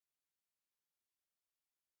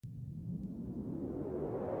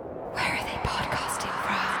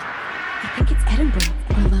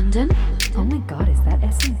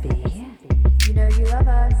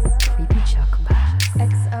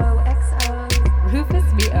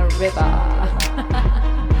river.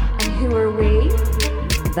 And who are we?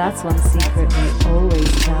 That's one secret we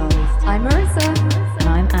always tell. I'm Marissa. And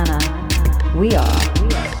I'm Anna. We are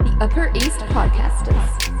The Upper East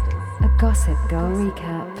Podcasters. a Gossip Girl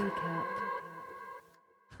recap.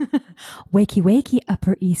 Wakey wakey,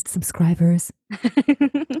 Upper East subscribers.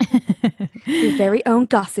 Your very own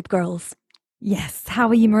Gossip Girls. Yes. How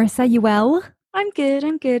are you, Marissa? You well? I'm good,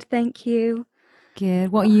 thank you.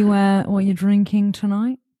 Good. What are you drinking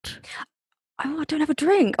tonight? Oh, I don't have a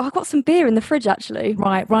drink. Oh, I've got some beer in the fridge, actually.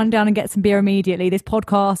 Right, run down and get some beer immediately. This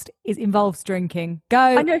podcast involves drinking.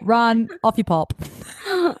 Go, run, off you pop.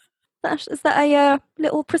 Is that a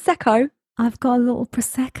little Prosecco? I've got a little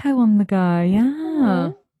Prosecco on the go,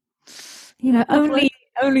 yeah. You know,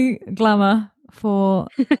 only glamour for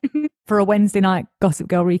a Wednesday night Gossip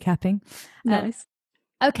Girl recapping. Nice.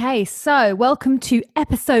 Okay, so welcome to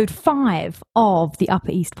episode 5 of the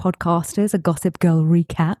Upper East Podcasters, a Gossip Girl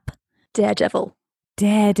recap. Daredevil,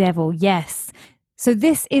 yes. So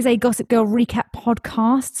this is a Gossip Girl recap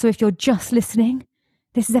podcast. So if you're just listening,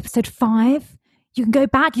 this is episode 5. You can go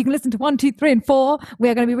back, you can listen to 1, 2, 3, and 4. We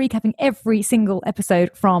are going to be recapping every single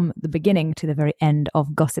episode from the beginning to the very end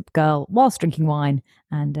of Gossip Girl whilst drinking wine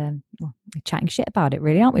and chatting shit about it,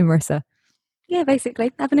 really, aren't we, Marissa? Yeah,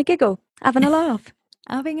 basically. Having a giggle, having a laugh.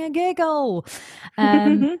 Having a giggle.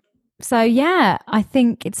 So, yeah, I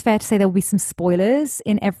think it's fair to say there will be some spoilers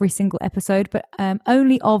in every single episode, but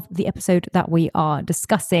only of the episode that we are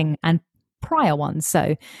discussing and prior ones.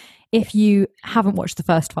 So if you haven't watched the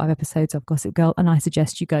first 5 episodes of Gossip Girl, and I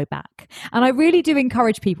suggest you go back. And I really do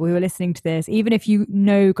encourage people who are listening to this, even if you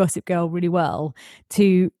know Gossip Girl really well,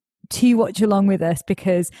 to watch along with us,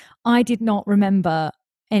 because I did not remember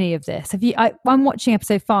any of this. I'm watching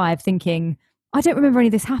episode 5 thinking, I don't remember any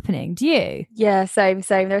of this happening. Do you? Yeah, same.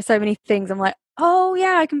 There are so many things. I'm like, oh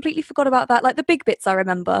yeah, I completely forgot about that. Like the big bits I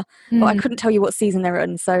remember, but I couldn't tell you what season they're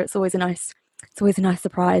in. So it's always a nice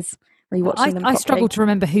surprise rewatching them. I struggle to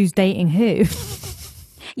remember who's dating who.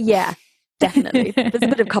 Yeah, definitely. There's a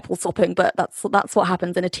bit of couple swapping, but that's what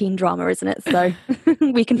happens in a teen drama, isn't it? So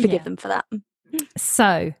we can forgive them for that.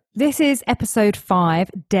 So this is episode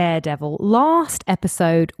 5, Daredevil. Last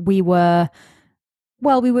episode we were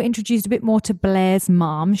introduced a bit more to Blair's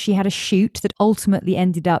mom. She had a shoot that ultimately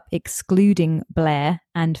ended up excluding Blair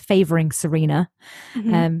and favouring Serena.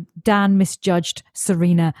 Mm-hmm. Dan misjudged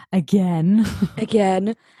Serena again.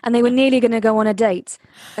 And they were nearly going to go on a date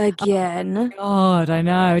again. Oh, God, I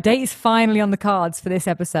know. A date is finally on the cards for this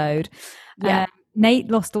episode. Yeah. Nate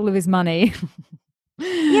lost all of his money.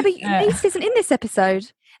 Yeah, but Nate isn't in this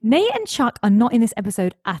episode. Nate and Chuck are not in this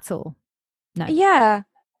episode at all. No. Yeah.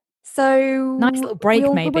 So nice little break,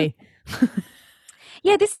 maybe.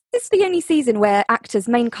 Yeah, this is the only season where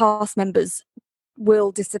main cast members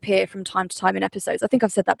will disappear from time to time in episodes. I think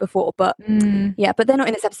I've said that before, but yeah, but they're not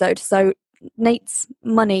in this episode. So Nate's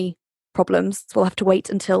money problems will have to wait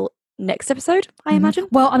until next episode, I imagine.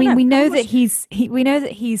 Well, I mean, we know that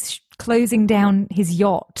he's closing down his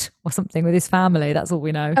yacht or something with his family. That's all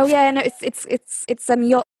we know. Oh yeah, no, it's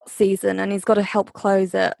yacht season, and he's got to help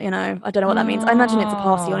close it. You know, I don't know what that means. I imagine it's a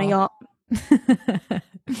party on a yacht.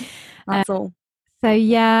 That's all. So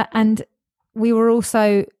yeah, and we were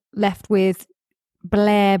also left with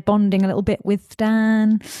Blair bonding a little bit with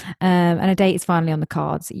Dan, and a date is finally on the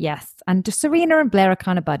cards. Yes, and Serena and Blair are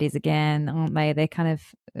kind of buddies again, aren't they? They're kind of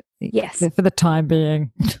for the time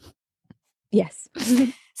being. Yes.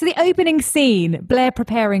 So the opening scene, Blair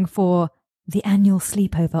preparing for the annual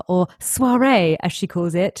sleepover, or soiree, as she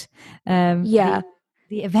calls it. The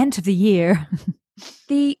event of the year.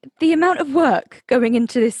 The amount of work going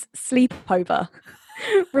into this sleepover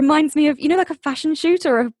reminds me of, like a fashion shoot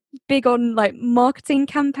or a big on like marketing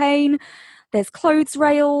campaign. There's clothes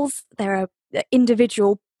rails, there are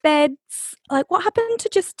individual beds. Like, what happened to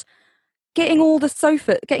just getting not all the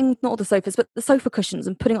sofas, but the sofa cushions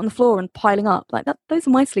and putting it on the floor and piling up like that? Those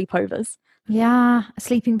are my sleepovers. Yeah, a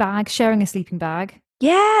sleeping bag, sharing a sleeping bag.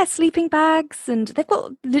 Yeah, sleeping bags, and they've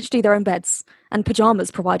got literally their own beds and pajamas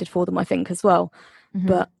provided for them, I think, as well. Mm-hmm.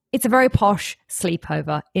 But it's a very posh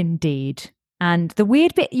sleepover indeed. And the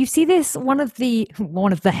weird bit, you see this one of the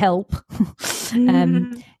help,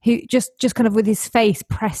 who just kind of with his face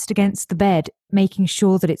pressed against the bed, making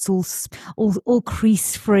sure that it's all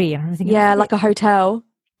crease free and everything. Yeah, like a hotel.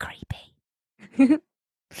 Creepy.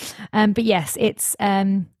 But yes, it's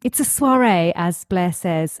a soiree, as Blair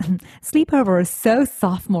says. Sleepover is so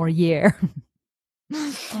sophomore year.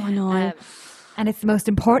 Oh no. And it's the most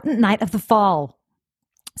important night of the fall.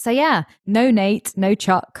 So yeah, no Nate, no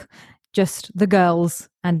Chuck, just the girls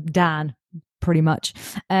and Dan, pretty much.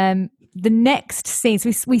 the next scene,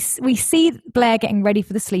 so we see Blair getting ready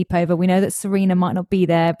for the sleepover. We know that Serena might not be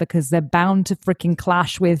there because they're bound to freaking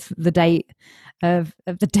clash with the date of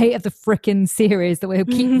the freaking series that we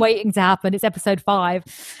keep waiting to happen. It's episode 5.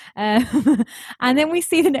 And then we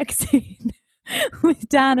see the next scene with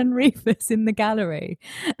Dan and Rufus in the gallery.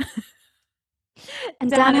 And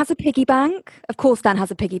Dan has a piggy bank. Of course, Dan has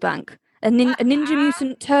a piggy bank. A Ninja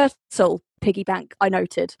Mutant Turtle piggy bank, I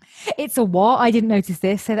noted. It's a what? I didn't notice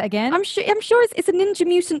this. Say that again. I'm sure it's a Ninja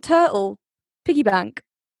Mutant Turtle piggy bank.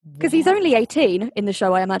 Because he's only 18 in the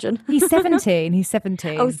show, I imagine. He's 17. He's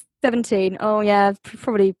 17. Oh, 17. Oh, yeah.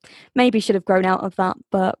 Probably, maybe should have grown out of that,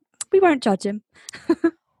 but we won't judge him.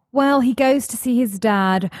 Well, he goes to see his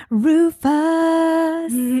dad, Rufus.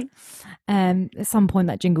 At some point,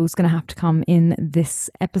 that jingle's going to have to come in this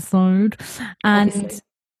episode. And obviously,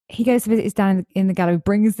 he goes to visit his dad in the gallery,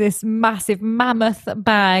 brings this massive mammoth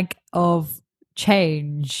bag of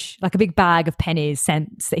change, like a big bag of pennies,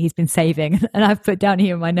 cents that he's been saving. And I've put down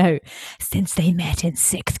here in my note, since they met in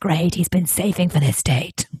 6th grade, he's been saving for this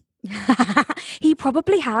date. He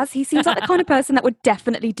probably has. He seems like the kind of person that would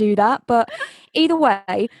definitely do that. But either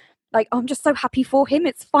way, like, I'm just so happy for him.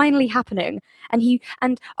 It's finally happening. And he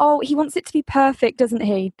wants it to be perfect, doesn't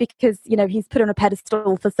he? Because, you know, he's put on a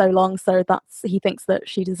pedestal for so long, so he thinks that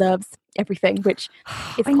she deserves everything, which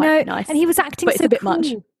is quite nice. And he was acting so it's a bit cool.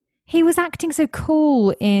 much. He was acting so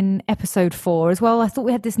cool in episode 4 as well. I thought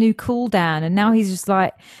we had this new cool Dan, and now he's just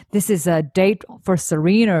like, this is a date for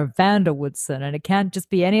Serena Vanderwoodson, and it can't just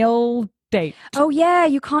be any old date. Oh yeah,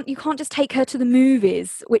 you can't just take her to the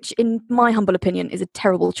movies, which in my humble opinion is a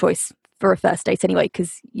terrible choice for a first date anyway,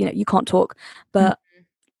 because you know you can't talk. But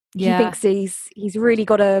he thinks he's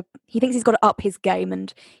got to up his game,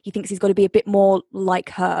 and he thinks he's got to be a bit more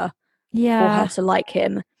like her for her to like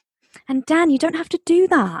him. And Dan, you don't have to do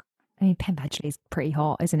that. I mean, Penn Badgley's pretty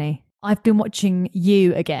hot, isn't he? I've been watching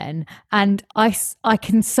You again, and I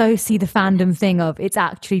can so see the fandom thing of it's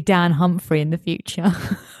actually Dan Humphrey in the future.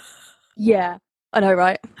 Yeah, I know,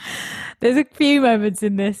 right? There's a few moments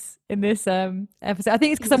in this episode. I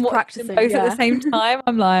think it's because I'm watching both at the same time.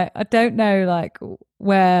 I'm like, I don't know, like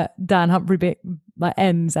where Dan Humphrey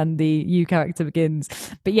ends and the You character begins.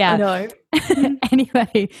 But yeah, I know.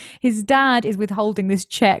 Anyway, his dad is withholding this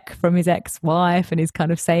check from his ex-wife and is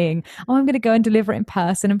kind of saying, "Oh, I'm going to go and deliver it in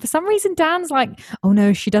person." And for some reason, Dan's like, "Oh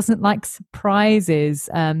no, she doesn't like surprises."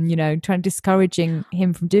 Trying discouraging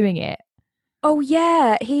him from doing it. Oh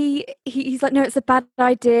yeah, he's like, no, it's a bad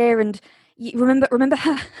idea. And remember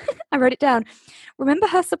her. I wrote it down. Remember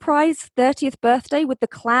her surprise 30th birthday with the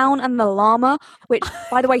clown and the llama, which,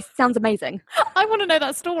 by the way, sounds amazing. I want to know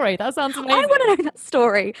that story. That sounds amazing. I want to know that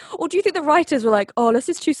story. Or do you think the writers were like, oh, let's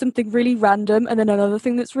just choose something really random and then another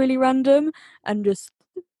thing that's really random and just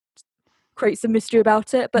create some mystery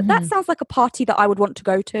about it? But that sounds like a party that I would want to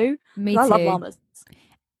go to. Me too. I love llamas.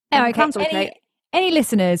 Okay. Any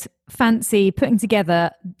listeners fancy putting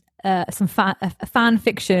together some fan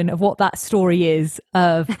fiction of what that story is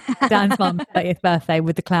of Dan's mum's 30th birthday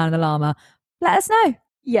with the clown and the llama? Let us know.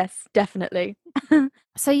 Yes, definitely.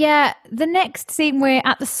 So yeah, the next scene, we're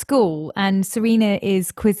at the school and Serena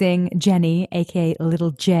is quizzing Jenny, aka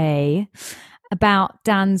Little J, about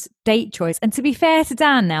Dan's date choice. And to be fair to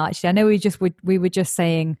Dan now, actually, I know we were just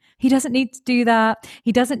saying he doesn't need to do that.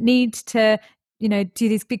 He doesn't need to do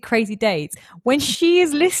these big crazy dates. When she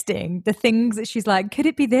is listing the things that she's like, could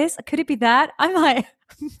it be this? Could it be that? I'm like,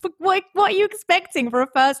 what are you expecting for a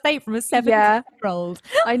first date from a 17-year-old?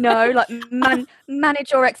 I know, like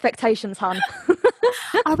manage your expectations, hon.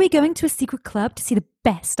 Are we going to a secret club to see the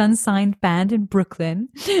best unsigned band in Brooklyn?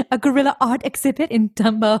 A guerrilla art exhibit in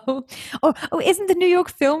Dumbo? Oh, isn't the New York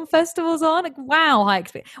Film Festival's on? Like, wow, high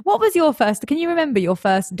expectations. What was your first? Can you remember your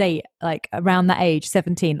first date, like around that age,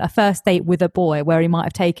 17? A first date with a boy where he might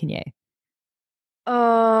have taken you?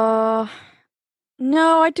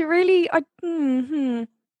 No, I do really.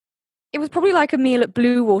 It was probably like a meal at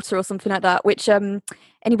Blue Water or something like that, which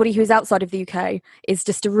anybody who's outside of the UK is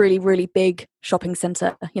just a really, really big shopping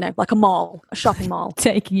centre, like a mall, a shopping mall.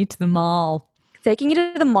 Taking you to the mall. Taking you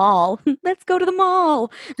to the mall. Let's go to the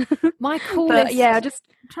mall. My coolest. I'm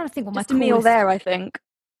trying to think what a meal there, I think.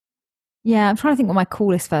 Yeah, I'm trying to think what my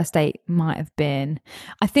coolest first date might have been.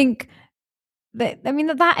 I think that,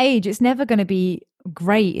 at that age, it's never going to be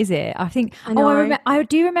great, is it? I think. I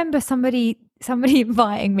do remember somebody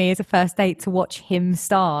inviting me as a first date to watch him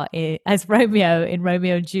star as Romeo in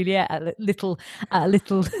Romeo and Juliet at little.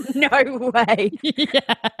 No way.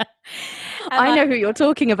 Yeah, I know who you're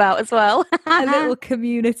talking about as well. A little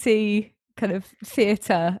community kind of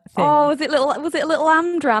theatre thing. Oh, was it a little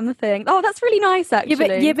Amdram thing? Oh, that's really nice,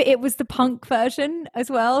 actually. Yeah, but it was the punk version as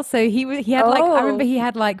well. So he had like, I remember he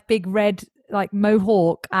had like big red like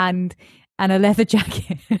mohawk and a leather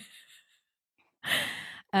jacket.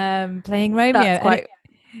 Playing Romeo. That's quite...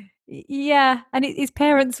 and his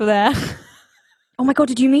parents were there. Oh my God,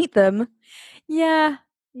 did you meet them? Yeah,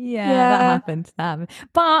 that happened.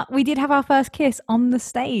 But we did have our first kiss on the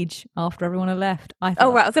stage after everyone had left. I thought.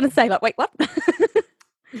 Oh, right. I was going to say, like, wait, what?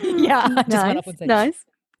 Yeah, I just went up on stage. Nice.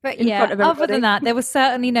 But other than that, there was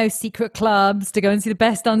certainly no secret clubs to go and see the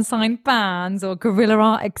best unsigned bands or guerrilla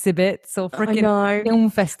art exhibits or freaking film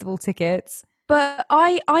festival tickets. But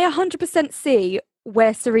I 100% see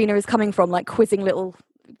where Serena is coming from, like quizzing little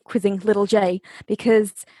Jay,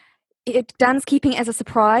 because Dan's keeping it as a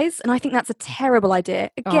surprise, and I think that's a terrible idea.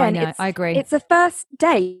 Again, I agree. It's a first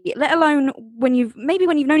date, let alone when you've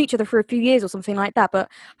known each other for a few years or something like that. But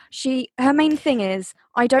her main thing is,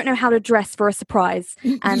 I don't know how to dress for a surprise,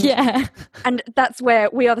 and and that's where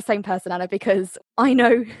we are the same person, Anna, because I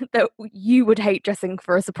know that you would hate dressing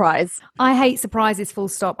for a surprise. I hate surprises. Full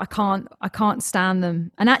stop. I can't stand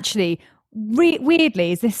them. And actually,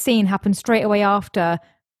 weirdly, this scene happened straight away after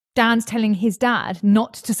Dan's telling his dad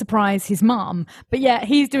not to surprise his mum, but yet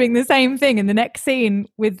he's doing the same thing in the next scene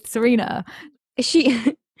with Serena.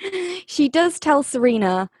 She does tell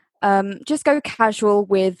Serena, just go casual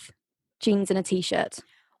with jeans and a t-shirt.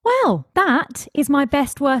 Well, that is my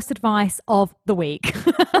best worst advice of the week.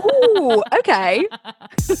 Ooh, okay.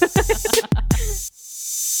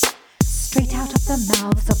 Straight out of the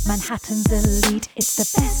mouths of Manhattan's elite, it's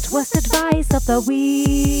the best worst advice of the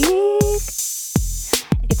week.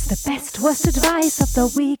 It's the best worst advice of the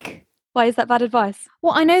week. Why is that bad advice?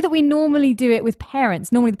 Well, I know that we normally do it with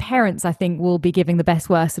parents. Normally the parents, I think, will be giving the best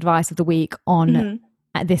worst advice of the week on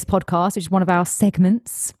at this podcast, which is one of our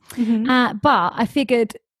segments. But I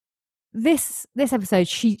figured this episode,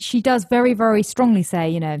 she does very, very strongly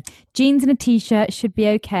say, jeans and a t-shirt should be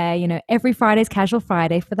okay. Every Friday's casual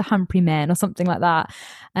Friday for the Humphrey men or something like that.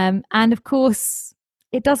 And of course,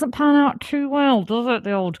 it doesn't pan out too well, does it?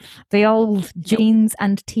 The old jeans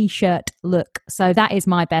and t-shirt look. So that is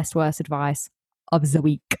my best worst advice of the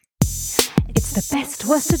week. It's the best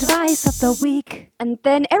worst advice of the week. And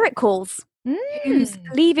then Eric calls, who's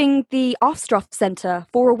leaving the Ostroff Centre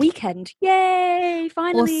for a weekend. Yay,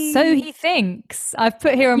 finally. Or so he thinks. I've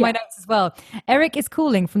put here on my notes as well. Eric is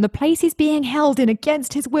calling from the place he's being held in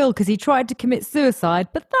against his will because he tried to commit suicide,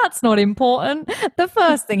 but that's not important. The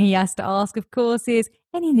first thing he has to ask, of course, is,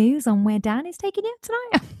 any news on where Dan is taking you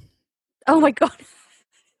tonight? Oh my God.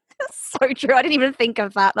 That's so true. I didn't even think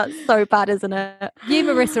of that. That's so bad, isn't it? You,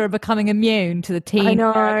 Marissa, are becoming immune to the teen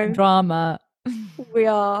American drama. We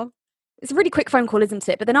are. It's a really quick phone call, isn't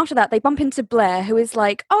it? But then after that, they bump into Blair, who is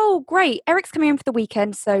like, oh, great, Eric's coming in for the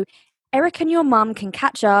weekend, so Eric and your mum can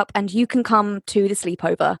catch up and you can come to the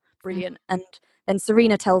sleepover. Brilliant. And then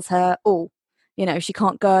Serena tells her, she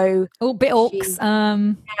can't go. Oh, bit orcs.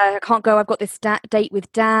 I can't go. I've got this date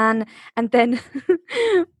with Dan. And then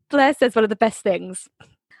Blair says one of the best things.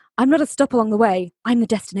 I'm not a stop along the way. I'm the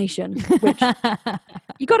destination. Which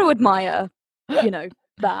you got to admire,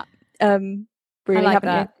 that. Really, I like haven't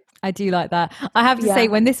that. you? I do like that. I have to say,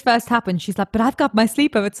 when this first happened, she's like, but I've got my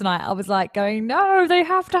sleepover tonight. I was like going, no, they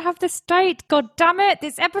have to have this date. God damn it.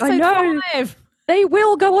 It's episode 5. They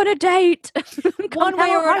will go on a date. One way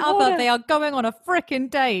or another, they are going on a freaking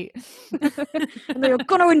date. And they are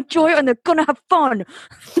going to enjoy it and they're going to have fun.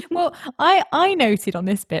 Well, I noted on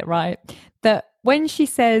this bit, right, that when she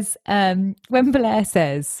says, when Blair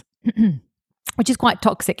says, which is quite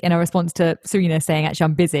toxic in her response to Serena saying, actually,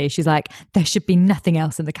 I'm busy. She's like, there should be nothing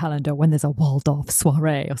else in the calendar when there's a Waldorf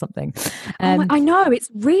soiree or something. I know.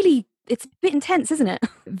 It's a bit intense, isn't it?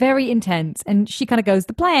 Very intense. And she kind of goes,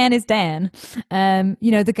 the plan is Dan.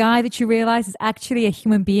 The guy that you realize is actually a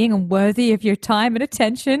human being and worthy of your time and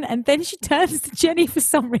attention. And then she turns to Jenny for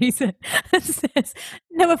some reason and says,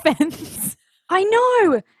 no offense. I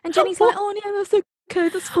know. And Jenny's like, oh, yeah, that's okay,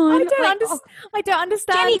 that's fine. I don't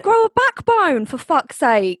understand. Jenny, grow a backbone, for fuck's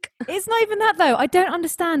sake. It's not even that, though. I don't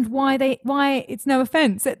understand why it's no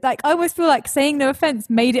offense. I almost feel like saying no offense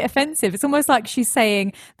made it offensive. It's almost like she's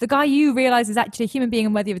saying, the guy you realise is actually a human being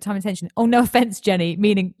and worthy of your time and attention. Oh, no offense, Jenny,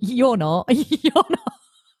 meaning you're not. You're not.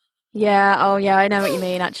 Yeah, oh yeah, I know what you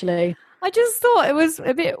mean, actually. I just thought it was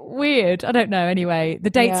a bit weird. I don't know. Anyway, the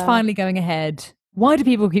date's finally going ahead. Why do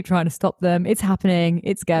people keep trying to stop them? It's happening.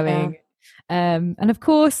 It's going. And of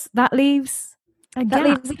course, that leaves a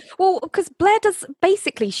gap. Well, because Blair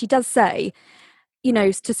she does say,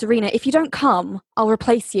 to Serena, if you don't come, I'll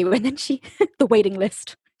replace you. And then the waiting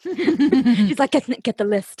list. She's like, get the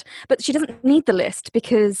list. But she doesn't need the list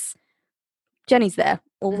because Jenny's there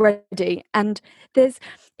already. And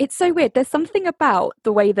it's so weird. There's something about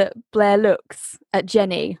the way that Blair looks at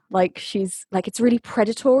Jenny. Like, she's like, it's really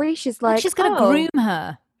predatory. She's like, she's going to groom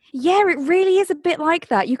her. Yeah, it really is a bit like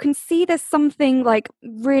that. You can see there's something like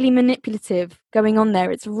really manipulative going on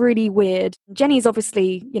there. It's really weird. Jenny's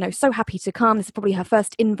obviously, so happy to come. This is probably her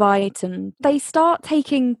first invite. And they start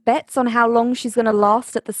taking bets on how long she's going to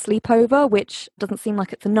last at the sleepover, which doesn't seem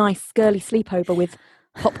like it's a nice, girly sleepover with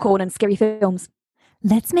popcorn and scary films.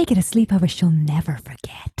 Let's make it a sleepover she'll never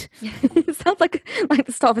forget. It sounds like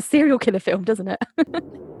the start of a serial killer film, doesn't it?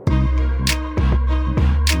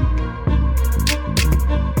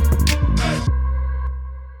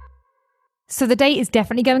 So the date is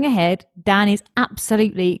definitely going ahead. Dan is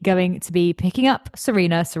absolutely going to be picking up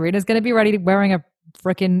Serena. Serena's going to be ready wearing a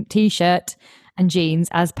freaking t-shirt and jeans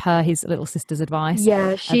as per his little sister's advice.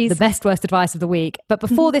 Yeah, she's the best worst advice of the week. But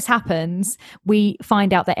before this happens, we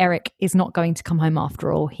find out that Eric is not going to come home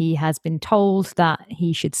after all. He has been told that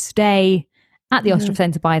he should stay at the Ostrov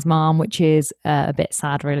Centre by his mom, which is a bit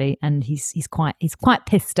sad, really. And he's quite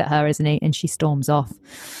pissed at her, isn't he? And she storms off.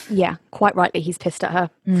 Yeah, quite rightly, he's pissed at her.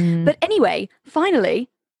 But anyway, finally,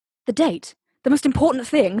 the date. The most important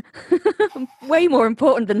thing, way more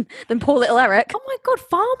important than poor little Eric. Oh my God,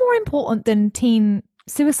 far more important than teen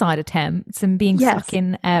suicide attempts and being stuck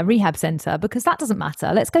in a rehab centre, because that doesn't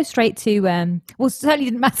matter. Let's go straight to, well, it certainly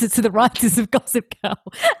didn't matter to the writers of Gossip Girl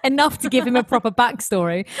enough to give him a proper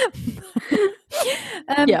backstory.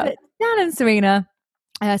 But Dan and Serena.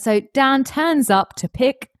 So Dan turns up to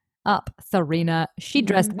pick up Serena. She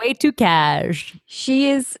dressed way too cash.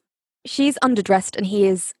 She's underdressed and he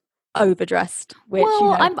is overdressed, which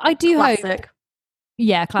I do classic. hope.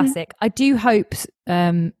 Yeah, classic. I do hope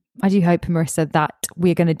Marissa that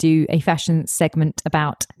we're going to do a fashion segment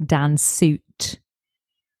about Dan's suit.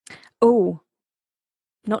 Oh,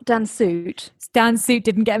 not Dan's suit. Dan's suit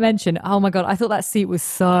didn't get mentioned. Oh my God, I thought that suit was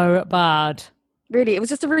so bad. Really, it was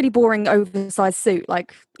just a really boring oversized suit.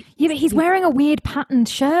 Like, yeah, but he's wearing a weird patterned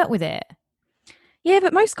shirt with it. Yeah,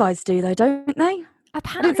 but most guys do though, don't they? I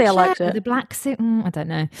didn't say I liked it. The black suit, I don't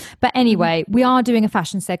know. But anyway, we are doing a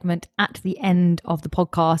fashion segment at the end of the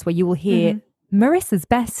podcast where you will hear Marissa's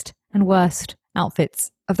best and worst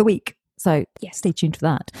outfits of the week. So stay tuned for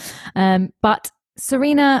that. But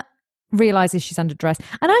Serena realizes she's underdressed.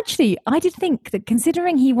 And actually, I did think that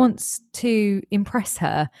considering he wants to impress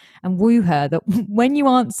her and woo her, that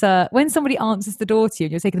when somebody answers the door to you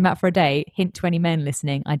and you're taking them out for a date, hint to any men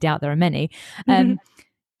listening, I doubt there are many,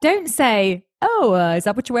 don't say, oh, is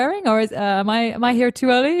that what you're wearing? Or am I here too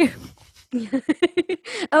early?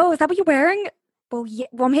 Oh, is that what you're wearing? Well, yeah,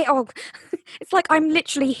 well, I'm here. Oh, it's like I'm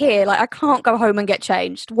literally here. Like, I can't go home and get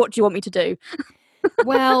changed. What do you want me to do?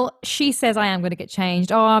 Well, she says I am going to get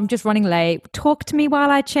changed. Oh, I'm just running late. Talk to me while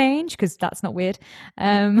I change, because that's not weird.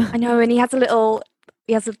 I know, and he has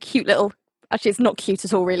a cute little. Actually, it's not cute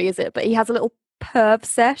at all, really, is it? But he has a little perv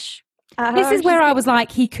sesh. This is where I was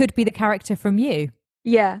like, he could be the character from You.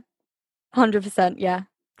 Yeah, 100%. Yeah,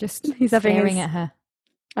 he's staring at her.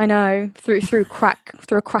 I know, through a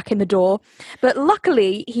crack in the door. But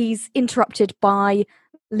luckily, he's interrupted by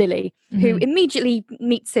Lily, who immediately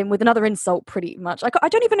meets him with another insult, pretty much. I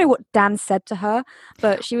don't even know what Dan said to her,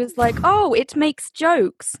 but she was like, oh, it makes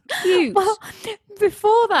jokes. Cute. Well,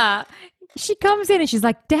 before that, she comes in and she's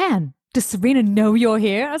like, Dan, does Serena know you're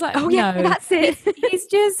here? I was like, oh, yeah, no. That's it. He's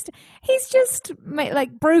just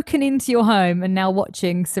like broken into your home and now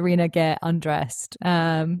watching Serena get undressed.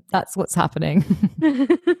 That's what's happening.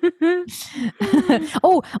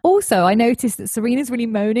 Oh, also, I noticed that Serena's really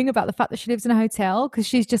moaning about the fact that she lives in a hotel, because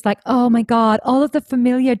she's just like, oh my God, all of the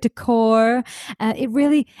familiar decor. It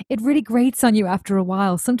really grates on you after a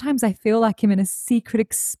while. Sometimes I feel like I'm in a secret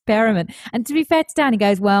experiment. And to be fair to Dan, he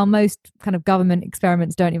goes, well, most kind of government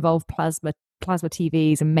experiments don't involve plasma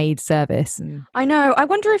TVs and maid service. And I know. I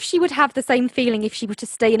wonder if she would have the same feeling if she were to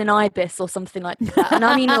stay in an ibis or something like that. And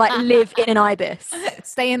I mean, like, live in an ibis.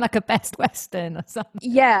 Stay in like a Best Western or something.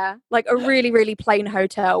 Yeah, like a really, really plain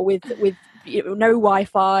hotel with no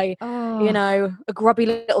Wi-Fi, a grubby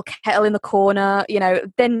little kettle in the corner.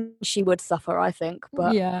 Then she would suffer, I think.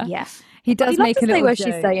 But yeah. He does make a little where joke.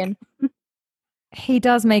 She's staying. He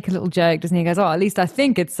does make a little joke, doesn't he? He goes, oh, at least I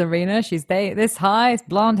think it's Serena. She's this high, it's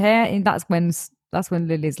blonde hair. And that's when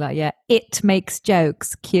Lily's like, yeah, it makes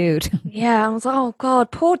jokes. Cute. Yeah, I was like, oh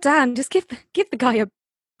God, poor Dan. Just give the guy a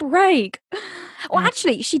break. Well,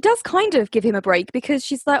 actually, she does kind of give him a break because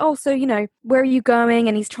she's like, oh, so, where are you going?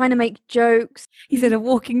 And he's trying to make jokes. He said, a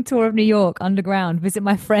walking tour of New York underground, visit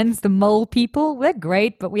my friends, the mole people. They're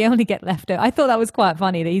great, but we only get left over. I thought that was quite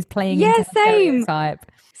funny that he's playing into the stereotype.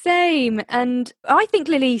 Same. And I think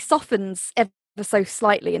Lily softens ever so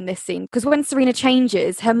slightly in this scene because when Serena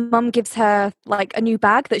changes, her mum gives her like a new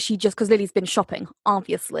bag that she just, because Lily's been shopping,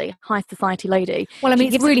 obviously, high society lady. Well, I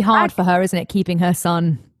mean, it's really hard for her, isn't it, keeping her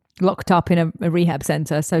son locked up in a rehab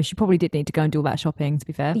centre, so she probably did need to go and do all that shopping, to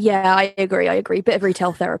be fair. Yeah, I agree. Bit of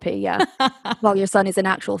retail therapy, yeah. While your son is in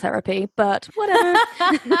actual therapy, but whatever.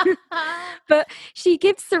 But she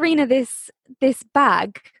gives Serena this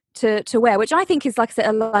bag to wear, which I think is, like I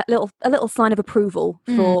said, a little sign of approval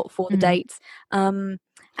for the date. And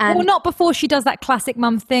well, not before she does that classic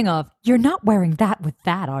mum thing of, you're not wearing that with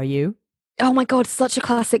that, are you? Oh my God, such a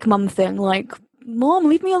classic mum thing, like, Mom,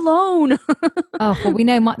 leave me alone. Oh, well, we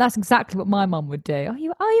know that's exactly what my mum would do. Are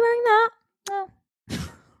you wearing that? No.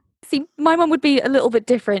 See, my mum would be a little bit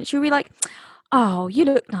different. She would be like, oh, you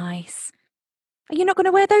look nice. Are you not going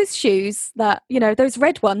to wear those shoes that, those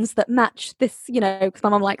red ones that match this, because my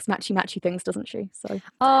mum likes matchy things, doesn't she? So,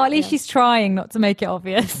 at least she's trying not to make it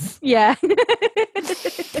obvious. Yeah.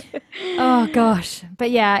 Oh, gosh. But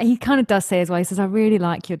yeah, he kind of does say as well, he says, I really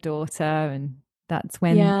like your daughter. And that's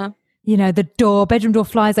when, the bedroom door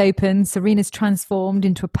flies open. Serena's transformed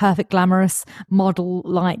into a perfect, glamorous,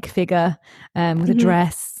 model-like figure with a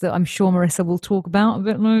dress that I'm sure Marissa will talk about a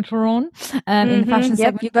bit later on in the fashion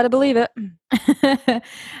segment. You better believe it.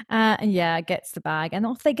 And gets the bag and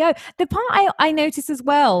off they go. The part I noticed as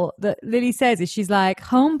well that Lily says is she's like,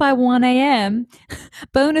 home by 1 a.m.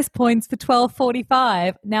 bonus points for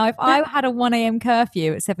 12:45. Now, if I had a 1 a.m.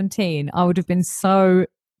 curfew at 17, I would have been so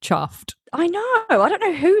chuffed. I know. I don't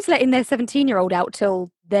know who's letting their 17-year-old out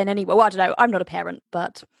till then anyway. Well, I don't know. I'm not a parent,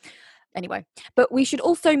 but anyway. But we should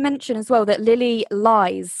also mention as well that Lily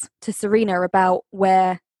lies to Serena about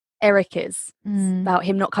where Eric is, about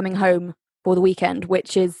him not coming home for the weekend,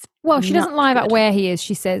 which is she doesn't lie about where he is.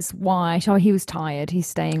 She says why. Oh, he was tired. He's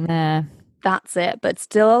staying there. That's it, but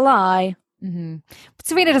still a lie. Mm-hmm. But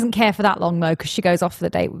Serena doesn't care for that long though, because she goes off for the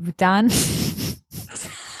date with Dan.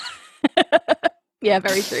 Yeah,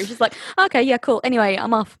 very true. She's like, okay, yeah, cool. Anyway,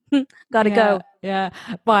 I'm off. Gotta go. Yeah.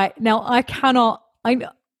 Right. Now I cannot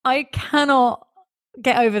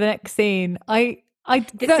get over the next scene. This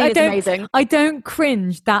scene is amazing. I don't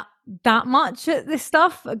cringe that much at this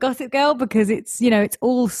stuff at Gossip Girl because it's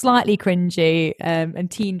all slightly cringy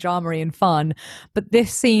and teen drama-y and fun. But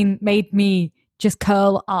this scene made me just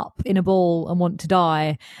curl up in a ball and want to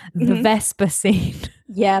die. The Vespa scene.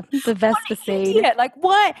 Yeah, the Vespa scene. Idiot. Like,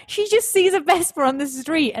 why? She just sees a Vespa on the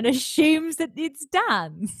street and assumes that it's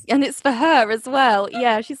Dan's. And it's for her as well.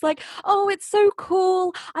 Yeah, she's like, oh, it's so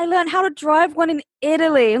cool. I learned how to drive one in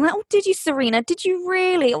Italy. I'm like, oh, did you, Serena? Did you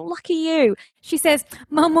really? Oh, lucky you. She says,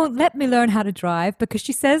 Mum won't let me learn how to drive because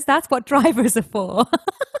she says that's what drivers are for.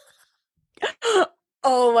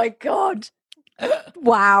 Oh, my God.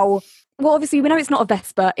 Wow. Well, obviously, we know it's not a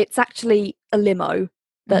Vespa. It's actually a limo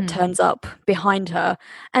that turns up behind her.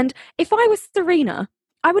 And if I was Serena,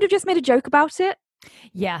 I would have just made a joke about it.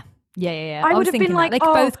 Yeah. I would have been like, they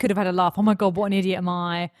both could have had a laugh. Oh my God, what an idiot am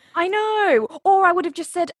I? I know. Or I would have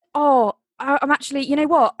just said, oh, I'm actually, you know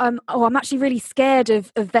what? I'm actually really scared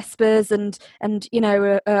of Vespers and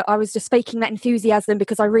I was just faking that enthusiasm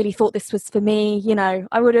because I really thought this was for me.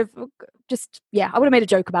 I would have made a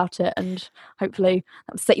joke about it and hopefully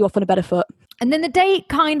that would set you off on a better foot. And then the date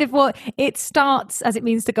kind of it starts as it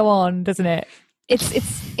means to go on, doesn't it?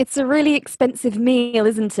 It's a really expensive meal,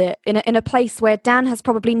 isn't it? In a place where Dan has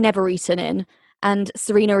probably never eaten in and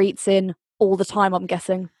Serena eats in all the time, I'm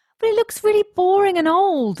guessing. But it looks really boring and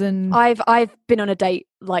old. And I've been on a date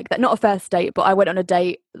like that, not a first date, but I went on a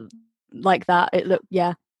date like that. It looked,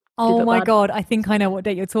 yeah. Oh my God, I think I know what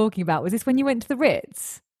date you're talking about. Was this when you went to the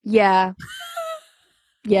Ritz? Yeah.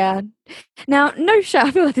 Yeah. Now, no shit,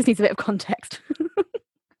 I feel like this needs a bit of context.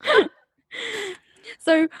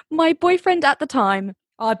 So my boyfriend at the time...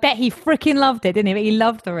 Oh, I bet he freaking loved it, didn't he? He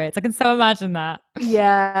loved the Ritz. I can so imagine that.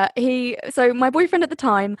 Yeah. So my boyfriend at the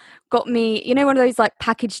time got me, one of those like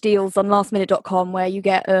package deals on lastminute.com where you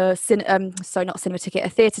get not a cinema ticket, a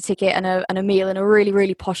theatre ticket and a meal in a really,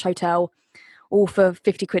 really posh hotel, all for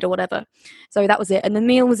 50 quid or whatever. So that was it. And the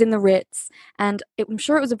meal was in the Ritz. And I'm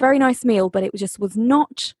sure it was a very nice meal, but it was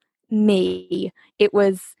not me.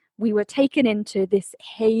 We were taken into this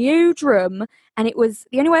huge room, and it was,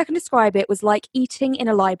 the only way I can describe it was like eating in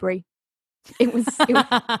a library. It was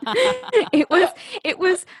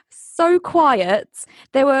so quiet.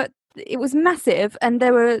 It was massive, and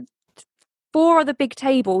there were 4 other big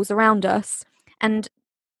tables around us and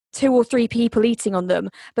 2 or 3 people eating on them,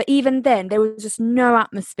 but even then there was just no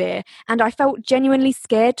atmosphere, and I felt genuinely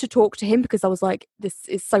scared to talk to him because I was like, this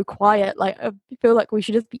is so quiet, like I feel like we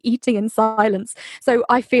should just be eating in silence. So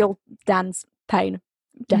I feel Dan's pain,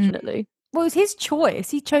 definitely. Well, it was his choice.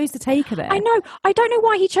 He chose to take her there. I know. I don't know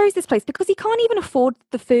why he chose this place, because he can't even afford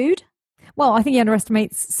the food. Well, I think he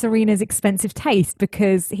underestimates Serena's expensive taste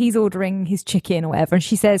because he's ordering his chicken or whatever. And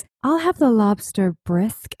she says, I'll have the lobster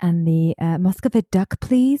bisque and the Muscovy duck,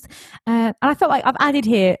 please. And I felt like I've added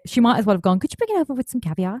here, she might as well have gone, could you bring it over with some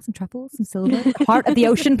caviar, some truffles, some silver? Heart of the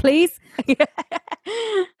ocean, please. Yeah.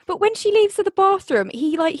 But when she leaves for the bathroom,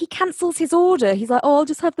 he cancels his order. He's like, oh, I'll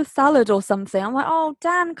just have the salad or something. I'm like, oh,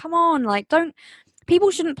 Dan, come on. Like, people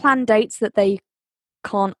shouldn't plan dates that they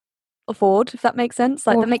can't afford, if that makes sense.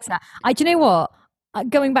 Like, Or that makes that. Do you know what?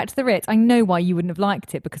 Going back to the Ritz, I know why you wouldn't have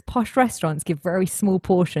liked it, because posh restaurants give very small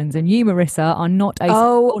portions, and you, Marissa, are not a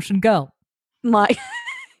small portion girl.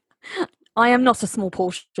 I am not a small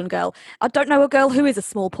portion girl. I don't know a girl who is a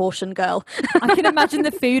small portion girl. I can imagine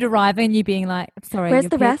the food arriving and you being like, sorry, where's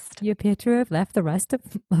the rest? You appear to have left the rest of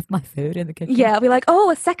my food in the kitchen. Yeah, I'll be like,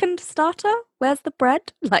 oh, a second starter? Where's the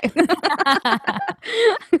bread? Like,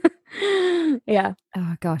 yeah.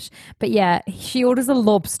 Oh, gosh. But yeah, she orders a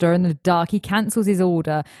lobster in the dark. He cancels his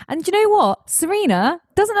order. And do you know what? Serena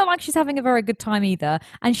doesn't look like she's having a very good time either.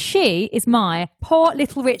 And she is my poor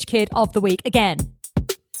little rich kid of the week again.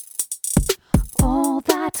 All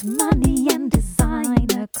that money and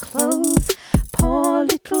designer clothes, poor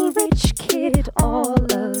little rich kid all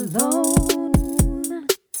alone.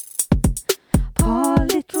 Poor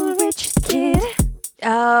little rich kid.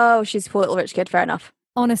 Oh, she's a poor little rich kid. Fair enough.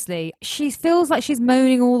 Honestly, she feels like she's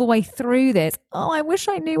moaning all the way through this. Oh, I wish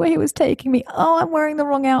I knew where he was taking me. Oh, I'm wearing the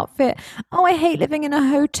wrong outfit. Oh, I hate living in a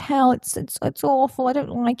hotel. It's awful. I don't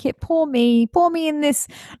like it. Poor me in this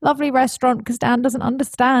lovely restaurant because Dan doesn't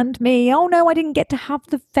understand me. Oh no, I didn't get to have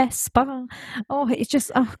the Vespa. Oh, it's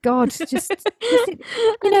just, oh God, just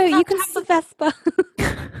you know, you can have the Vespa.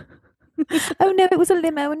 Oh no, it was a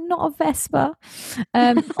limo and not a Vespa.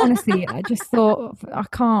 Honestly, I just thought, I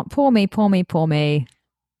can't. Poor me.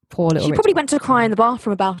 Poor little. She probably went to cry in the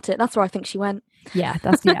bathroom about it. That's where I think she went. Yeah,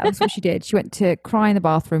 that's what she did. She went to cry in the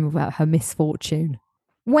bathroom about her misfortune.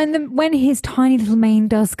 When his tiny little mane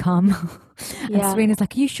does come, and Serena's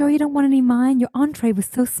like, "Are you sure you don't want any mine? Your entree was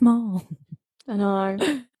so small." I know.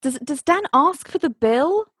 Does Dan ask for the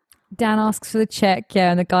bill? Dan asks for the check,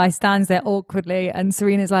 yeah, and the guy stands there awkwardly, and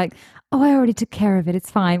Serena's like, "Oh, I already took care of it.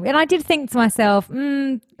 It's fine." And I did think to myself,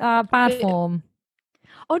 bad form.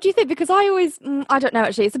 Oh, do you think? Because I always, I don't know,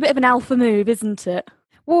 actually. It's a bit of an alpha move, isn't it?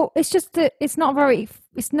 Well, it's just that it's not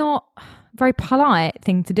very polite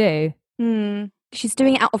thing to do. She's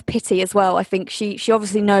doing it out of pity as well. I think she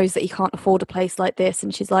obviously knows that he can't afford a place like this,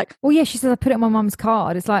 and she's like, well, yeah, she says, I put it on my mum's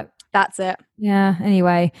card. It's like, that's it. Yeah.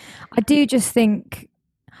 Anyway, I do just think,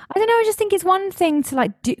 I don't know. I just think it's one thing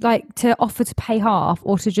to to offer to pay half,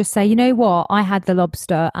 or to just say, you know what, I had the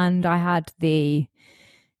lobster and I had the,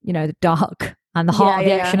 the duck and the heart of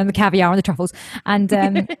the ocean and the caviar and the truffles, and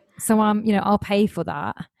so I'll pay for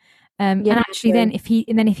that. And actually, then if he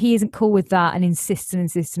isn't cool with that and insists,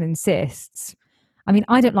 I mean,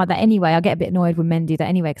 I don't like that anyway. I get a bit annoyed when men do that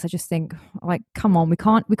anyway, because I just think, like, come on, we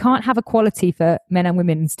can't have equality for men and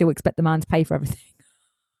women and still expect the man to pay for everything.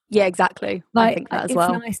 Yeah, exactly. I think that as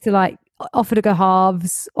well. It's nice to offer to go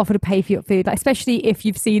halves, offer to pay for your food, especially if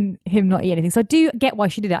you've seen him not eat anything. So I do get why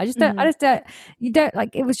she did it. I just don't. You don't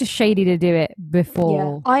like. It was just shady to do it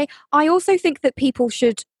before. Yeah. I also think that people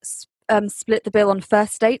should split the bill on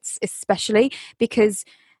first dates, especially because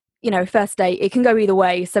first date, it can go either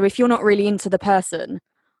way. So if you're not really into the person,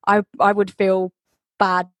 I would feel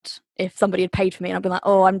bad if somebody had paid for me and I'd be like,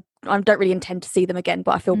 oh, I don't really intend to see them again,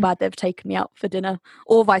 but I feel bad they've taken me out for dinner,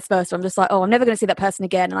 or vice versa. I'm just like, oh, I'm never going to see that person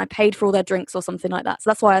again, and I paid for all their drinks or something like that. So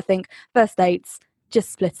that's why I think first dates,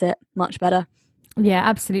 just split it, much better. Yeah,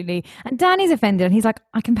 absolutely. And Danny's offended, and he's like,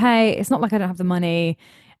 I can pay. It's not like I don't have the money.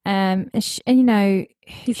 And he's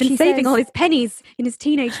been saving all his pennies in his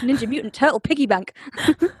Teenage Ninja Mutant Turtle piggy bank.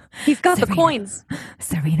 He's got the coins.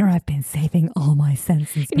 Serena, I've been saving all my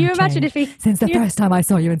cents since the first first time I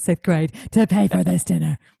saw you in 6th grade to pay for this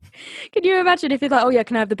dinner. Can you imagine if he's like, oh yeah,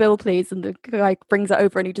 can I have the bill please? And the guy brings it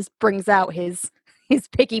over and he just brings out his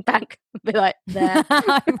piggy bank and be like, there.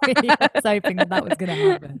 I really was hoping that was going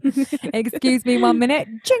to happen. Excuse me 1 minute.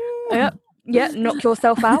 Ching! Yep. Yeah, knock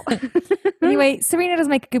yourself out. Anyway, Serena does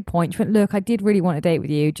make a good point. She went, look, I did really want a date with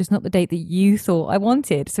you, just not the date that you thought I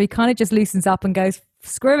wanted. So he kind of just loosens up and goes,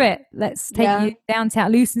 screw it. Let's take you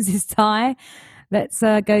downtown. Loosens his tie. Let's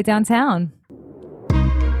go downtown.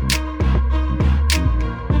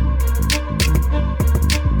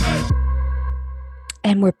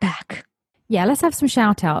 And we're back. Yeah, let's have some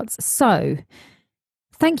shout outs. So,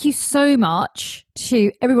 thank you so much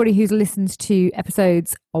to everybody who's listened to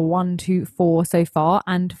episodes 1 to 4 so far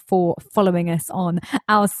and for following us on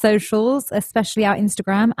our socials, especially our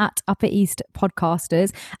Instagram at Upper East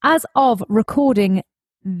Podcasters. As of recording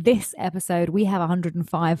this episode, we have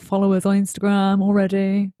 105 followers on Instagram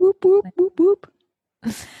already. Whoop, whoop, whoop, whoop.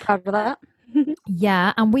 Proud of that.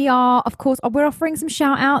 Yeah, and we are, of course, we're offering some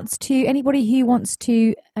shout outs to anybody who wants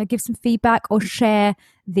to give some feedback or share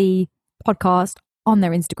the podcast on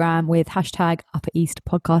their Instagram with hashtag Upper East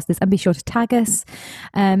Podcasters, and be sure to tag us.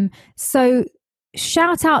 So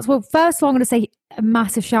shout outs. Well, first of all, I'm going to say a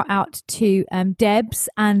massive shout out to Debs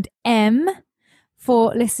and M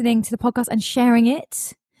for listening to the podcast and sharing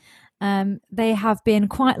it. They have been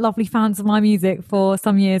quite lovely fans of my music for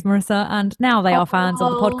some years, Marissa, and now they are fans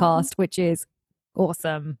of the podcast, which is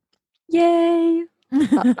awesome. Yay!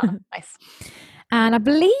 Nice. And I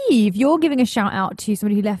believe you're giving a shout out to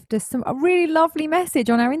somebody who left us a really lovely message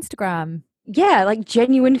on our Instagram. Yeah, like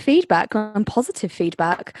genuine feedback and positive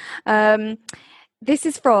feedback. This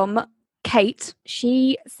is from Kate.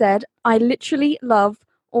 She said, I literally love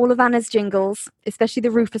all of Anna's jingles, especially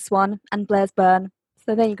the Rufus one and Blair's Burn.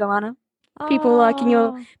 So there you go, Anna. People loving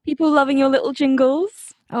your little jingles.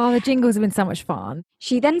 Oh, the jingles have been so much fun.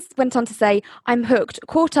 She then went on to say, I'm hooked,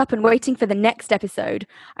 caught up and waiting for the next episode.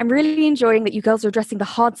 I'm really enjoying that you girls are addressing the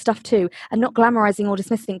hard stuff too and not glamorizing or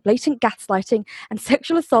dismissing blatant gaslighting and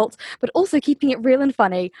sexual assault, but also keeping it real and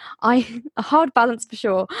funny. A hard balance for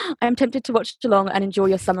sure. I'm tempted to watch along and enjoy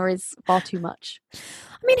your summaries far too much.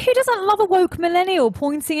 I mean, who doesn't love a woke millennial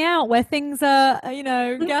pointing out where things are, things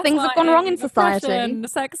have gone wrong in society.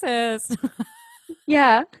 Sexist.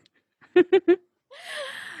 Yeah.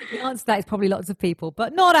 The answer to that is probably lots of people,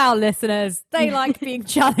 but not our listeners. They like being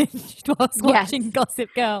challenged whilst watching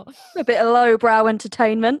Gossip Girl. A bit of lowbrow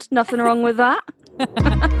entertainment. Nothing wrong with that.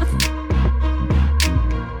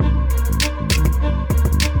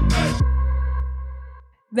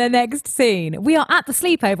 The next scene. We are at the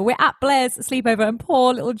sleepover. We're at Blair's sleepover, and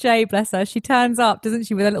poor little Jay, bless her, she turns up, doesn't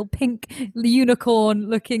she, with a little pink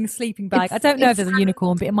unicorn-looking sleeping bag. I don't know if there's a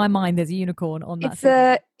unicorn, but in my mind there's a unicorn on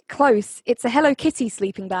that. Close. It's a Hello Kitty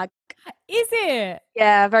sleeping bag. Is it?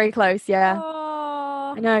 Yeah, very close, yeah.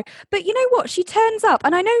 Oh. I know. But you know what? She turns up,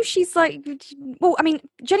 and I know she's like, well, I mean,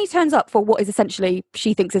 Jenny turns up for what is essentially,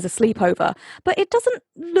 she thinks is a sleepover, but it doesn't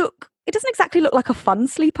exactly look like a fun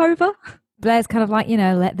sleepover. Blair's kind of like,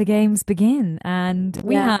 let the games begin. And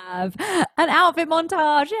we have an outfit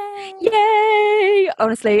montage. Yay! Yay!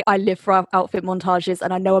 Honestly, I live for outfit montages,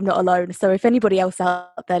 and I know I'm not alone. So if anybody else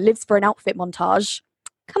out there lives for an outfit montage,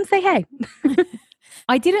 come say hey.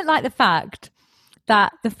 I didn't like the fact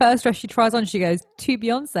that the first dress she tries on, she goes, to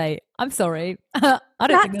Beyonce. I'm sorry. I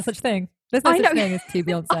don't think there's such a thing. There's no such thing as to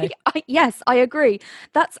Beyonce. Yes, I agree.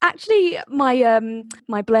 That's actually my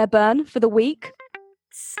my Blair burn for the week.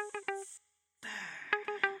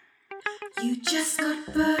 You just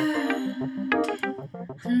got burned.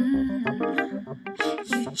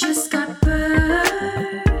 You just got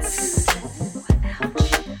burned.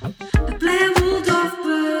 The Blair Waldorf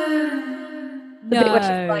burn.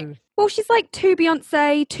 No. She's like to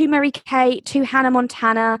Beyonce, to Mary Kate, to Hannah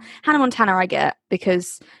Montana. Hannah Montana I get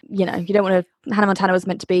because, you don't want to... Hannah Montana was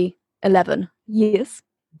meant to be 11 years.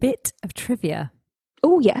 Bit of trivia.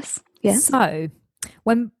 Oh, yes. Yes. So...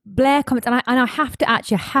 when Blair comments, and I have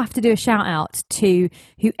to do a shout out to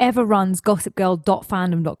whoever runs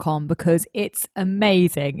gossipgirl.fandom.com because it's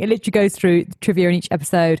amazing. It literally goes through trivia in each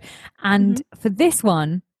episode. And for this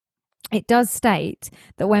one, it does state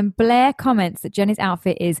that when Blair comments that Jenny's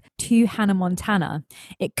outfit is to Hannah Montana,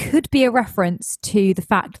 it could be a reference to the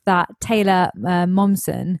fact that Taylor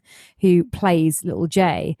Momsen, who plays Little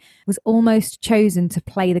J, was almost chosen to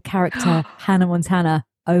play the character Hannah Montana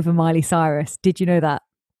over Miley Cyrus. Did you know that?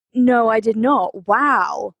 No, I did not.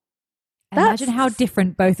 Wow. Imagine how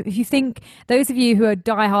different both. If you think, those of you who are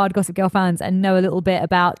diehard Gossip Girl fans and know a little bit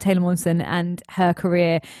about Taylor Momsen and her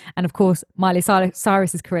career, and of course Miley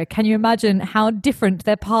Cyrus's career, can you imagine how different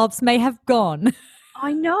their paths may have gone?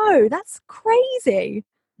 I know. That's crazy.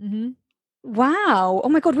 Mm-hmm. Wow. Oh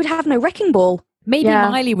my God, we'd have no wrecking ball. Maybe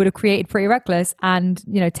Miley would have created Pretty Reckless, and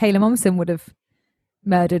Taylor Momsen would have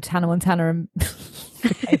murdered Hannah Montana and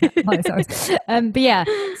but yeah,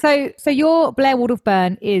 so your Blair Waldorf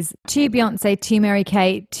burn is to Beyonce, to Mary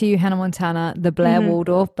Kate, to Hannah Montana, the Blair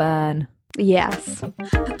Waldorf burn. Yes.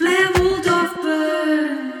 The Blair Waldorf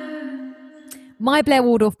burn. My Blair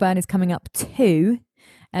Waldorf burn is coming up too.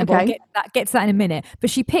 We'll get to that in a minute. But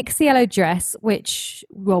she picks the yellow dress,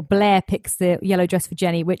 Blair picks the yellow dress for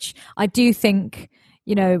Jenny, which I do think,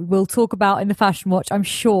 we'll talk about in the Fashion Watch, I'm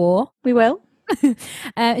sure. We will.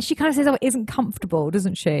 She kind of says, it isn't comfortable,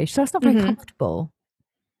 doesn't she? So it's not very comfortable.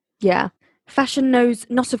 Yeah. Fashion knows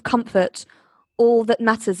not of comfort. All that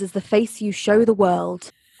matters is the face you show the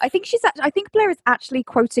world. I think Blair is actually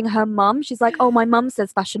quoting her mum. She's like, oh, my mum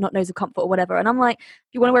says fashion not knows of comfort or whatever. And I'm like,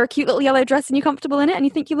 if you want to wear a cute little yellow dress and you're comfortable in it and you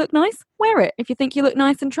think you look nice, wear it. If you think you look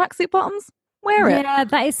nice in tracksuit bottoms, wear it. Yeah,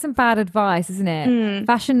 that is some bad advice, isn't it?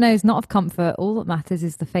 Fashion knows not of comfort. All that matters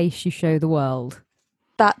is the face you show the world.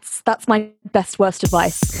 That's my best worst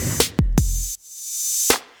advice.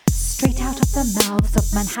 Straight out of the mouths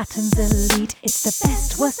of Manhattan's elite, it's the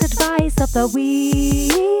best worst advice of the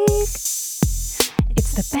week.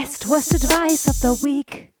 It's the best worst advice of the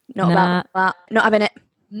week. Not about that. Not having it.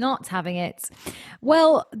 Not having it.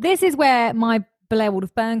 Well, this is where my Blair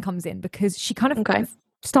Waldorf burn comes in, because she kind of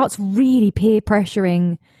starts really peer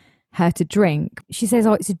pressuring her to drink. She says,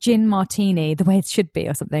 oh, it's a gin martini, the way it should be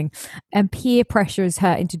or something, and peer pressures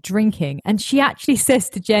her into drinking. And she actually says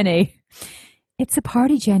to Jenny, it's a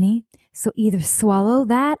party, Jenny, so either swallow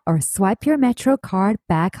that or swipe your Metro card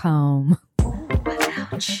back home.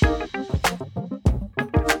 Ouch.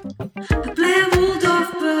 A Blair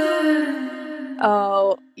Waldorf burn.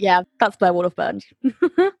 Oh, yeah, that's Blair Waldorf burn.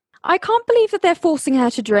 I can't believe that they're forcing her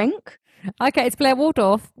to drink. Okay, it's Blair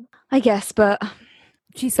Waldorf. I guess, but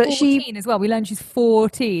she's 14 as well. We learned she's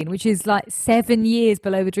 14, which is like 7 years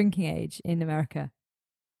below the drinking age in America.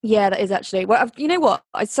 Yeah, that is actually. Well, you know what?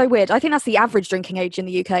 It's so weird. I think that's the average drinking age in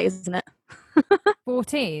the UK, isn't it?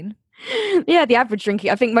 14? Yeah, the average drinking.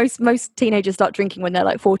 I think most teenagers start drinking when they're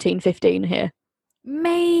like 14, 15 here.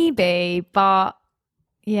 Maybe, but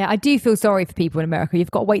yeah, I do feel sorry for people in America.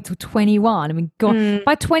 You've got to wait till 21. I mean, God,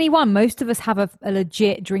 by 21, most of us have a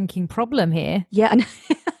legit drinking problem here. Yeah.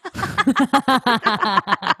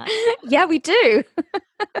 Yeah, we do.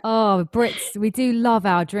 Oh, Brits, we do love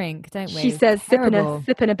our drink, don't we? She says, sipping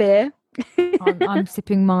a beer. I'm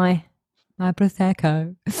sipping my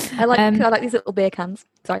Prosecco. I like these little beer cans.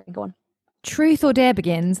 Sorry, go on. Truth or Dare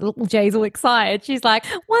begins. Little Jay's all excited. She's like,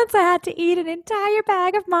 once I had to eat an entire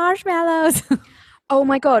bag of marshmallows. Oh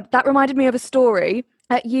my God, that reminded me of a story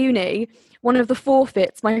at uni. One of the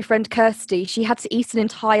forfeits, my friend Kirsty, she had to eat an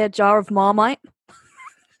entire jar of Marmite.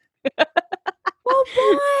 Well,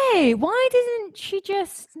 why? Why didn't she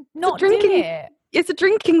just not do it? It's a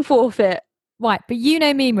drinking forfeit. Right, but you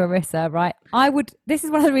know me, Marissa, right? This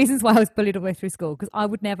is one of the reasons why I was bullied all the way through school, because I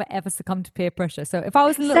would never, ever succumb to peer pressure. So if I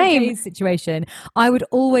was in a little Jay's situation, I would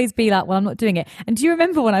always be like, well, I'm not doing it. And do you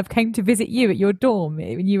remember when I came to visit you at your dorm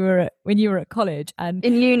when you were at college? And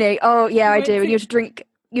in uni? Oh, yeah, I do. And you had to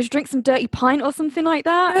drink some dirty pint or something like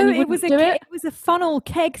that? No, and it was a funnel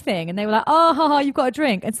keg thing. And they were like, oh, haha, you've got a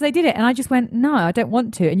drink. And so they did it. And I just went, no, I don't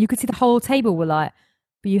want to. And you could see the whole table were like,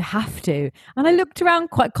 but you have to. And I looked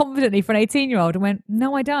around quite confidently for an 18-year-old and went,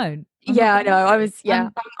 no, I don't. I know.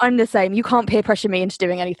 I'm the same. You can't peer pressure me into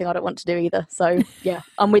doing anything I don't want to do either. So, yeah,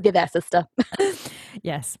 I'm with you there, sister.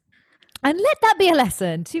 Yes. And let that be a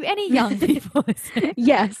lesson to any young people.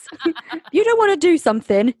 Yes. You don't want to do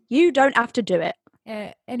something, you don't have to do it.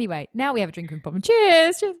 Anyway, now we have a drinking problem.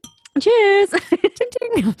 Cheers. Cheers.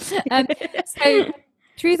 So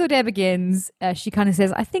Truth or Dare begins. She kind of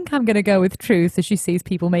says, I think I'm going to go with truth, as she sees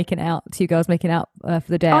people two girls making out for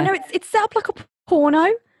the dare. Oh, no, it's set up like a porno.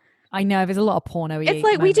 I know, there's a lot of porno. It's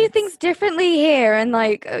like, we do things differently here. And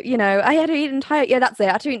like, I had to eat an entire, that's it.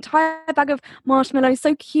 I had to eat an entire bag of marshmallows,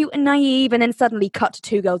 so cute and naive. And then suddenly cut to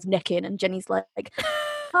two girls necking. And Jenny's like,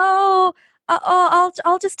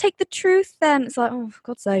 I'll just take the truth then. It's like, oh, for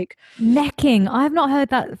God's sake. Necking. I have not heard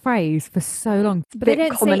that phrase for so long. But they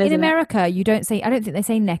don't say, in America, you don't say, I don't think they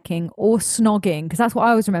say necking or snogging, because that's what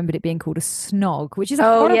I always remembered it being called, a snog, which is a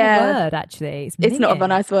horrible word, actually. It's not a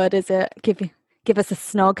nice word, is it? Give us a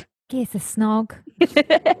snog. Give us a snog.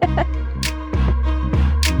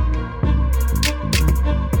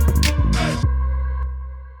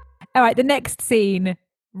 All right, the next scene.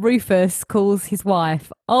 Rufus calls his wife.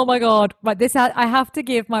 Oh my God. Right, I have to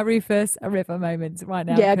give my Rufus a river moment right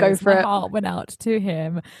now. Yeah, go for it. My heart went out to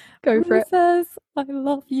him. Go for it. Rufus, I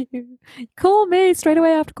love you. Call me straight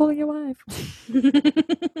away after calling your wife.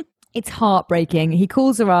 It's heartbreaking. He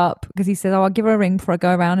calls her up because he says, I'll give her a ring before I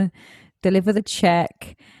go around and deliver the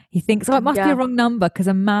check. He thinks, it must be a wrong number because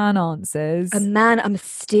a man answers. A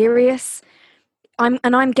mysterious,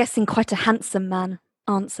 I'm guessing quite a handsome man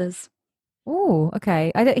answers. Oh,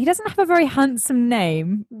 okay. He doesn't have a very handsome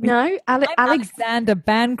name. No, Alexander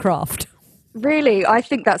Bancroft. Really? I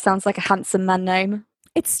think that sounds like a handsome man name.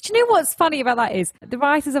 Do you know what's funny about that is the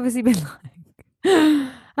writer's obviously been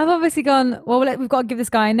like, I've obviously gone, well, we've got to give this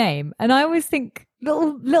guy a name. And I always think,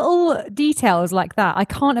 little details like that. I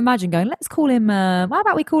can't imagine going, let's call him, how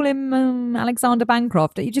about we call him Alexander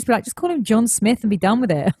Bancroft? You'd just be like, just call him John Smith and be done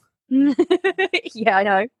with it. Yeah, I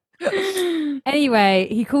know. Anyway,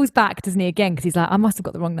 he calls back, doesn't he, again? Because he's like, I must have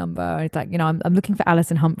got the wrong number. And he's like, I'm looking for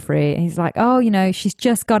Alison Humphrey. And he's like, oh, she's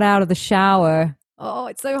just got out of the shower. Oh,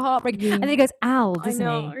 it's so heartbreaking. And then he goes, Al, doesn't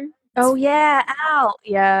he? Oh, yeah, Al.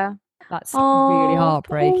 Yeah. That's really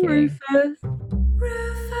heartbreaking. Rufus.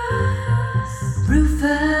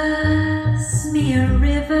 Rufus, me a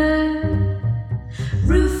river.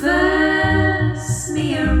 Rufus,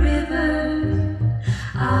 me a river.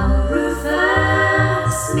 Oh,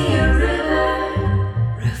 Rufus, me a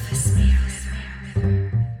river. Rufus, me a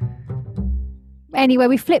river. Anyway,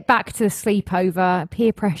 we flip back to the sleepover.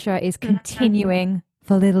 Peer pressure is continuing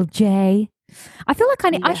for little Jay. I feel like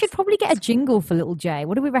I should probably get a jingle for little Jay.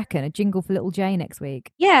 What do we reckon? A jingle for little Jay next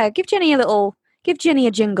week? Yeah, give Jenny a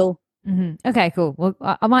jingle. Mm-hmm. Okay, cool. Well,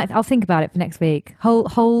 I'll think about it for next week. Hold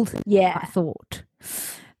that thought.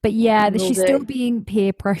 But yeah, she's still being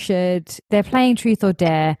peer pressured. They're playing Truth or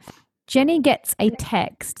Dare. Jenny gets a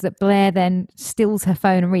text that Blair then steals her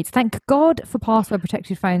phone and reads. Thank God for password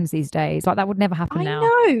protected phones these days. Like that would never happen now.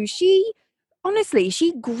 I know.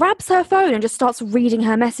 She grabs her phone and just starts reading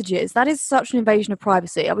her messages. That is such an invasion of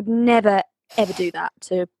privacy. I would never, ever do that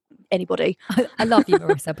to anybody. I love you,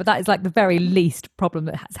 Marissa, but that is like the very least problem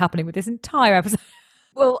that's happening with this entire episode.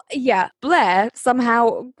 Well, yeah, Blair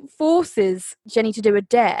somehow forces Jenny to do a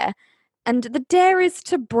dare, and the dare is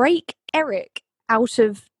to break Eric out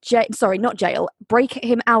of break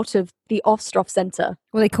him out of the Ostroff Centre.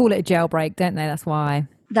 Well, they call it a jailbreak, don't they? That's why.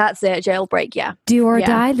 That's it, jailbreak, yeah. Do or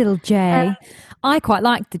die, little Jay. I quite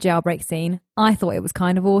liked the jailbreak scene. I thought it was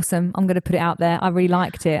kind of awesome. I'm going to put it out there. I really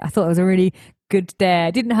liked it. I thought it was a really good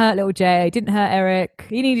dare. Didn't hurt little Jay. Didn't hurt Eric.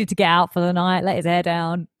 He needed to get out for the night, let his hair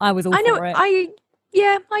down. I was all for it.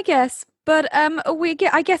 I guess. But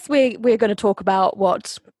I guess we're going to talk about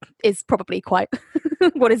what is probably quite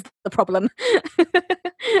what is the problem.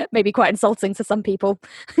 Maybe quite insulting to some people.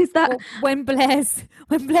 Is that when Blair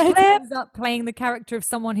ends up playing the character of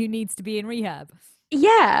someone who needs to be in rehab?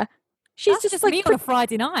 Yeah. She's just like me on a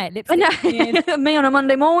Friday night. Me on a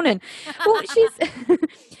Monday morning. Well,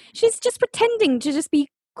 she's just pretending to just be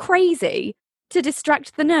crazy to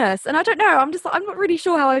distract the nurse. And I don't know. I'm not really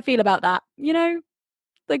sure how I feel about that.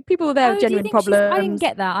 Like people there with genuine problems. I didn't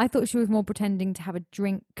get that. I thought she was more pretending to have a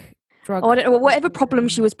drug. Oh, I don't know. Whatever problem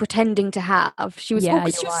she was pretending to have, she was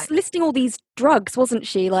listing all these drugs, wasn't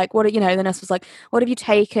she? Like, what? The nurse was like, "What have you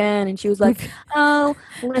taken?" And she was like, "Oh,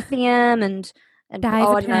 lithium and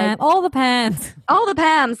diazepam, all the Pams, all the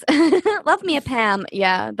Pams. Love me a Pam."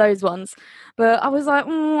 Yeah, those ones. But I was like,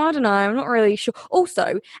 I don't know. I'm not really sure.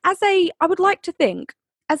 Also, I would like to think,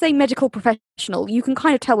 as a medical professional, you can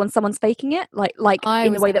kind of tell when someone's faking it, like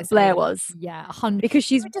in the way that Blair was. Yeah, 100. Because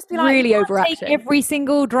she's just be like, really overacting. Take every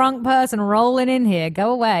single drunk person rolling in here. Go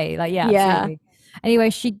away. Like, yeah. Absolutely. Anyway,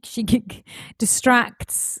 she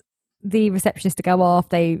distracts the receptionist to go off.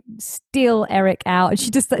 They steal Eric out, and she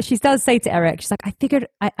does say to Eric, she's like, I figured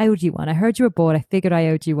I owed you one. I heard you were bored. I figured I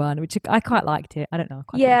owed you one, which I quite liked it. I don't know.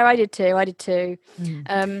 I did too.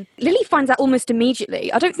 Lily finds out almost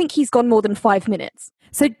immediately. I don't think he's gone more than 5 minutes.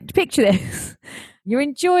 So picture this. You're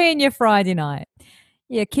enjoying your Friday night.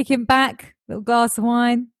 You're kicking back, little glass of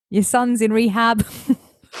wine. Your son's in rehab.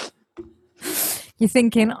 You're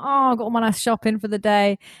thinking, I got all my nice shopping for the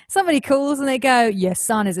day. Somebody calls and they go, your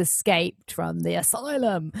son has escaped from the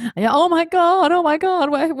asylum. And you're, oh my God,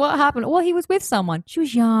 what happened? Well, he was with someone. She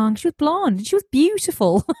was young, she was blonde, and she was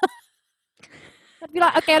beautiful. I'd be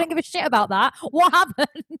like, okay, I don't give a shit about that. What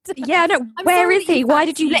happened? Yeah, no, where is he? Why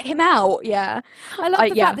did you let him out? Yeah. I love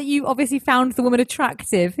the fact that you obviously found the woman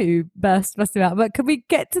attractive who burst him out. But can we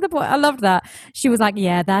get to the point? I loved that. She was like,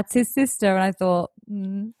 yeah, that's his sister. And I thought,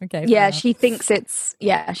 okay. Yeah, she thinks it's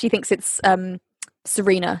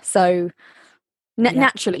Serena. So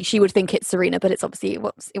naturally she would think it's Serena, but it's obviously,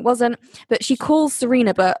 it wasn't. But she calls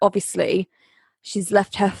Serena, but obviously she's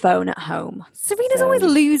left her phone at home. Serena's always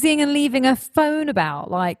losing and leaving her phone about.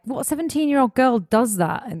 Like, what 17-year-old girl does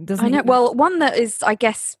that? And doesn't? I know. Well, one that is, I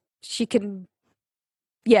guess, she can,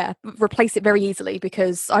 replace it very easily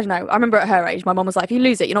because, I don't know, I remember at her age, my mum was like, if you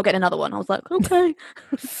lose it, you're not getting another one. I was like, okay.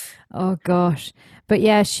 Oh, gosh. But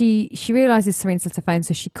yeah, she realises Serena's left her phone,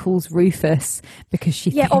 so she calls Rufus because she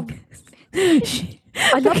thinks...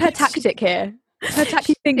 I love her tactic here. Her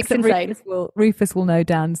tactic thinks insane. Rufus will know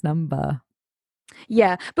Dan's number.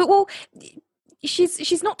 Yeah, but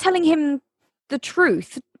she's not telling him the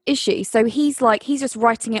truth, is she? So he's just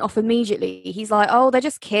writing it off immediately. He's like, oh, they're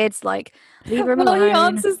just kids, like, leave them alone. He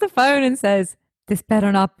answers the phone and says, this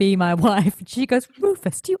better not be my wife. And she goes,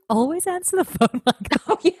 Rufus, do you always answer the phone like that?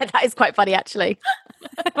 Oh yeah, that is quite funny actually.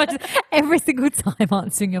 Every single time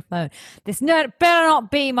answering your phone. Better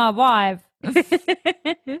not be my wife.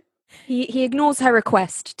 He ignores her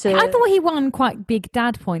request to. I thought he won quite big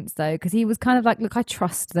dad points though, because he was kind of like, look, I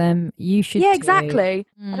trust them. You should. Yeah, too." exactly.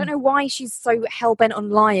 I don't know why she's so hell bent on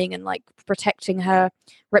lying and like protecting her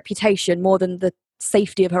reputation more than the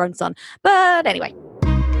safety of her own son. But anyway.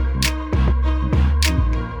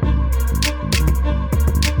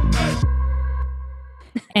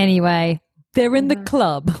 Anyway, they're in the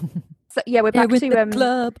club. So yeah, we're back They're to in the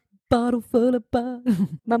club. Bottle full of bug.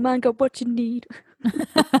 My man got what you need.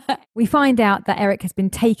 We find out that Eric has been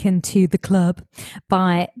taken to the club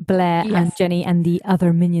by Blair and Jenny and the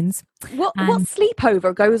other minions. What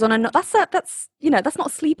sleepover goes on? That's not a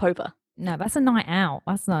sleepover. No, that's a night out.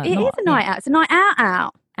 That's not. It is a night out. It's a night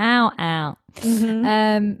out. Out.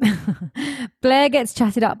 Blair gets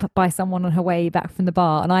chatted up by someone on her way back from the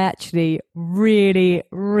bar, and I actually really,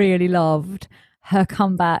 really loved her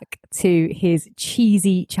comeback to his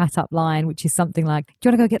cheesy chat up line, which is something like, do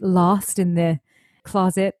you want to go get lost in the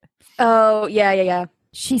closet? Oh, yeah.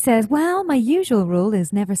 She says, well, my usual rule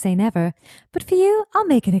is never say never, but for you, I'll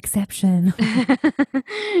make an exception.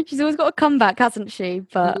 She's always got a comeback, hasn't she?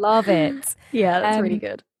 But Love it. Yeah, that's really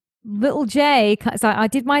good. Little Jay, so I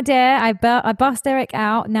did my dare. I bust Eric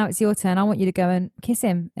out. Now it's your turn. I want you to go and kiss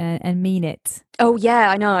him and mean it. Oh,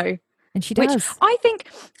 yeah, I know. And she does. Which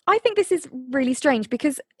I think this is really strange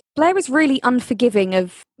because Blair is really unforgiving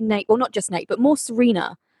of Nate, well, not just Nate, but more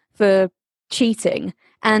Serena for cheating.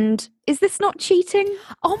 And is this not cheating?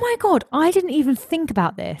 Oh my God, I didn't even think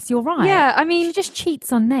about this. You're right. Yeah, I mean, she just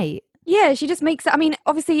cheats on Nate. Yeah, she just makes it. I mean,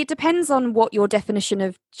 obviously, it depends on what your definition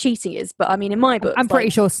of cheating is. But I mean, in my book, I'm pretty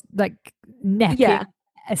sure, like, necking,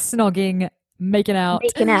 snogging, making out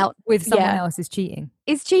with someone else is cheating.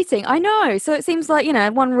 Is cheating. I know. So it seems like,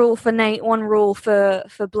 one rule for Nate, one rule for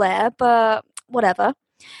Blair, but whatever.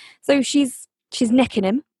 So she's necking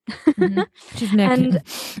him. Mm-hmm. She's necking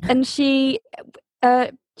and she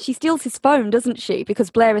steals his phone, doesn't she? Because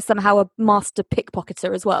Blair is somehow a master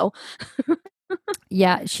pickpocketer as well.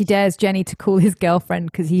 Yeah, she dares Jenny to call his girlfriend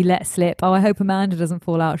because he let slip. Oh, I hope Amanda doesn't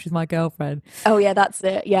fall out. She's my girlfriend. Oh yeah, that's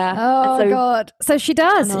it. Yeah. Oh God. So she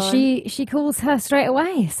does. She calls her straight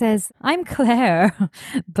away. Says, "I'm Claire,"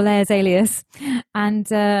 Blair's alias, and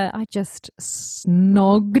I just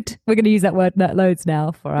snogged. We're going to use that word loads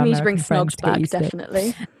now for our we need to bring American snogs back,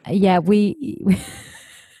 definitely. Yeah, we're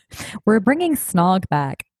bringing snog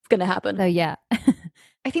back. It's going to happen. So yeah,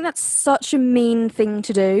 I think that's such a mean thing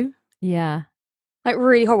to do. Yeah. Like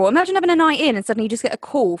really horrible. Imagine having a night in and suddenly you just get a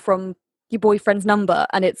call from your boyfriend's number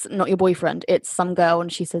and it's not your boyfriend, it's some girl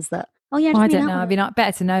and she says that. Oh yeah, I don't know. I mean,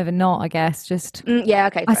 better to know than not, I guess. Just yeah,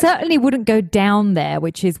 okay. I certainly wouldn't go down there,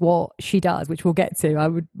 which is what she does, which we'll get to. I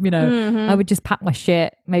would, I would just pack my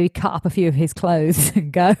shit, maybe cut up a few of his clothes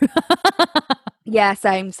and go. Yeah,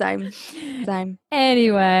 same.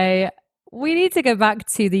 Anyway, we need to go back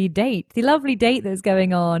to the lovely date that's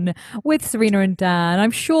going on with Serena and Dan.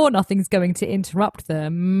 I'm sure nothing's going to interrupt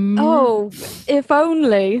them. Oh, if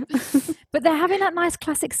only. But they're having that nice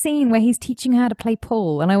classic scene where he's teaching her how to play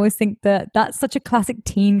pool. And I always think that that's such a classic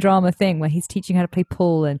teen drama thing where he's teaching her to play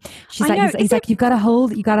pool. And she's he's like, you got to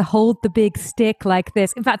hold the big stick like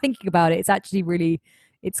this. In fact, thinking about it, it's actually really,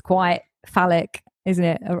 it's quite phallic, isn't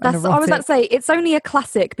it? I was about to say, it's only a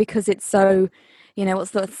classic because it's so...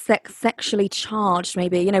 what's the sexually charged?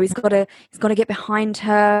 Maybe he's got to get behind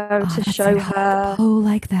her to show her. Oh,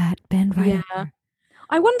 like that, bend right. Yeah.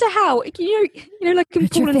 I wonder how like in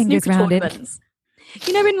pool and snooker tournaments.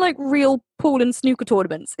 In like real pool and snooker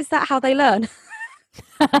tournaments, is that how they learn?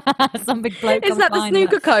 Some big bloke. Is that the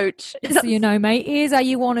snooker coach? So mate, here's how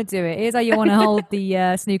you want to do it. Here's how you want to hold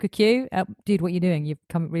the snooker cue. Dude, what are you doing? You've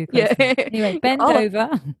come really close. Yeah. Anyway, bend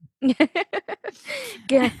over.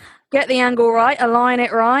 Get the angle right, align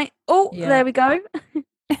it right. Oh, There we go.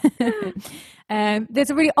 There's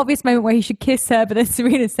a really obvious moment where he should kiss her, but then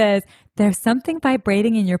Serena says, "There's something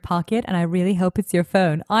vibrating in your pocket, and I really hope it's your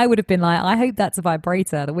phone." I would have been like, "I hope that's a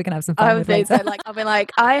vibrator that we can have some fun I with would later." so. I'll be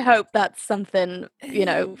like, "I hope that's something,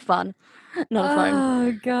 fun." Not a phone.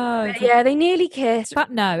 Oh God! But yeah, they nearly kissed,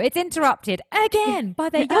 but no, it's interrupted again by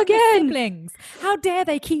their younger siblings. How dare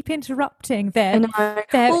they keep interrupting their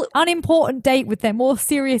unimportant date with their more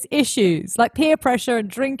serious issues like peer pressure and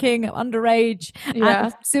drinking, underage,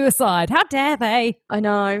 and suicide? How dare they? I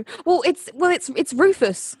know. It's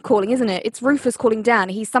Rufus calling, isn't it? It's Rufus calling Dan.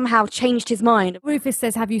 He somehow changed his mind. Rufus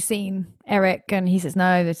says, "Have you seen Eric?" And he says,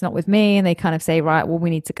 "No, it's not with me." And they kind of say, "Right, well, we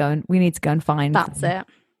need to go and find." That's it.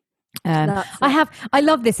 That's I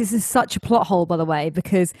love this. This is such a plot hole, by the way,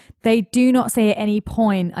 because they do not say at any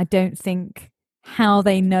point, I don't think, how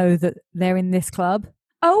they know that they're in this club.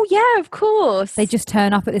 Oh yeah, of course. They just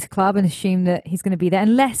turn up at this club and assume that he's going to be there,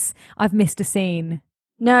 unless I've missed a scene.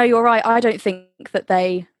 No, you're right. I don't think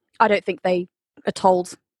they are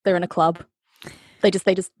told they're in a club. They just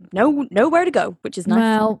know where to go, which is nice.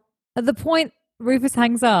 Well, at the point Rufus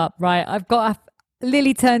hangs up, right,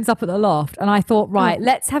 Lily turns up at the loft, and I thought, right,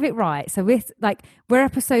 let's have it right. So we're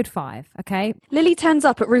episode 5, okay? Lily turns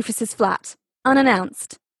up at Rufus's flat,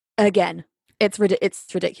 unannounced, again. It's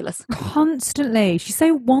ridiculous. Constantly. She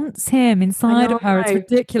so wants him inside of her. It's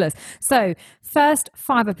ridiculous. So, first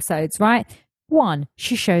 5 episodes, right? 1,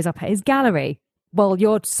 she shows up at his gallery. Well,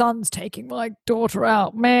 your son's taking my daughter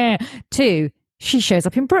out, meh. 2, she shows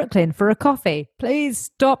up in Brooklyn for a coffee. Please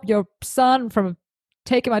stop your son from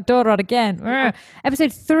taking my daughter out again.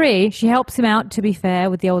 Episode 3, she helps him out, to be fair,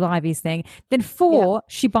 with the old Ivy's thing. Then 4,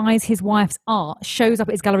 she buys his wife's art, shows up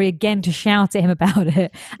at his gallery again to shout at him about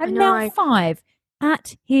it. And now 5,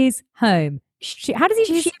 at his home. How does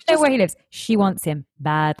she know where he lives? She wants him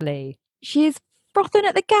badly. She's frothing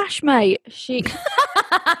at the gash, mate. She...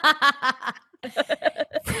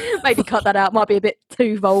 Maybe cut that out. Might be a bit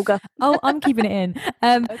too vulgar. Oh, I'm keeping it in.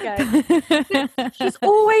 Okay.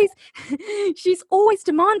 She's always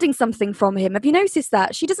demanding something from him. Have you noticed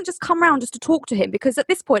that? She doesn't just come around just to talk to him, because at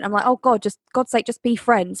this point I'm like, oh God, just God's sake, just be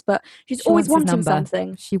friends. But she's always wanting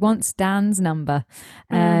something. She wants Dan's number.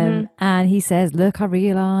 And he says, look, I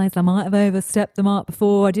realised I might have overstepped the mark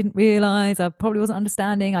before. I didn't realise. I probably wasn't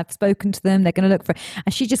understanding. I've spoken to them. They're going to look for it.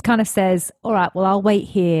 And she just kind of says, all right, well, I'll wait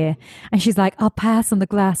here. And she's like, I'll pass on the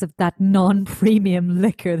glass of that non-premium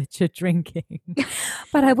liquor that you're drinking.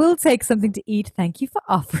 But I will take something to eat. Thank you for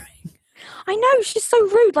offering. I know, she's so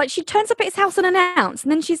rude. Like, she turns up at his house unannounced,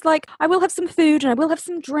 and then she's like, I will have some food and I will have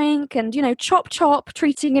some drink, and, you know, chop,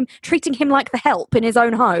 treating him like the help in his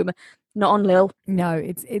own home. Not on Lil. No,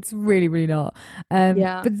 it's really, really not.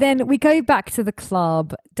 But then we go back to the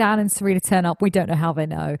club. Dan and Serena turn up. We don't know how they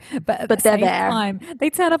know. But they're same there. Time, they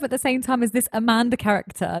turn up at the same time as this Amanda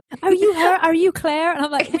character. Are you her? Are you Claire? And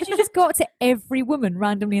I'm like, would you just go up to every woman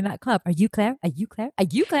randomly in that club? Are you Claire? Are you Claire? Are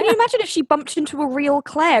you Claire? Can you imagine if she bumped into a real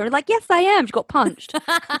Claire and like, yes, I am. She got punched.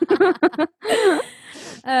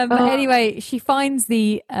 But anyway, she finds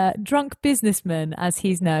the drunk businessman, as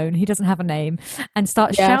he's known. He doesn't have a name, and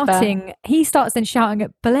starts shouting. Fair. He starts then shouting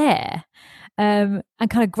at Blair, and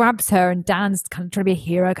kind of grabs her. And Dan's kind of trying to be a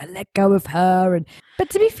hero, kind of let go of her. But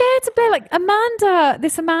to be fair to Blair, like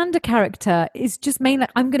this Amanda character is just mainly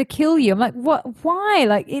like, I'm going to kill you. I'm like, what? Why?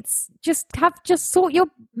 Like, it's just sort your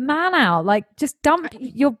man out. Like, just dump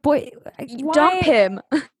your boy. Dump him.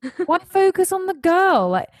 Why focus on the girl?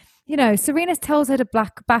 Like. You know, Serena tells her to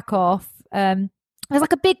back off. There's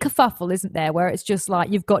like a big kerfuffle, isn't there? Where it's just like,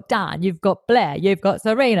 you've got Dan, you've got Blair, you've got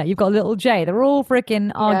Serena, you've got Little J. They're all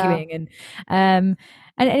freaking arguing. And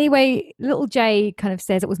anyway, Little J kind of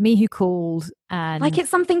says, it was me who called. And like, it's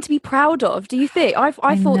something to be proud of. Do you think? I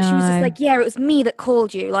thought she was just like, yeah, it was me that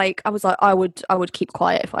called you. Like, I was like, I would keep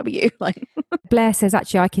quiet if I were you. Like, Blair says,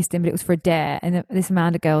 actually, I kissed him, but it was for a dare. And this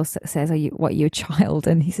Amanda girl says, are you a child?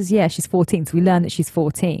 And he says, yeah, she's 14. So we learn that she's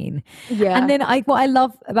 14. Yeah. And then what I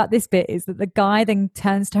love about this bit is that the guy then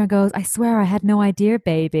turns to her and goes, I swear I had no idea,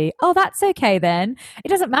 baby. Oh, that's okay then. It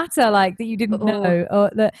doesn't matter, like, that you didn't know.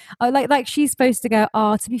 Or that, like she's supposed to go,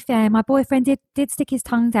 oh, to be fair, my boyfriend did stick his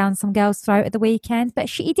tongue down some girl's throat at the weekend, but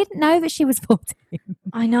he didn't know that she was 14.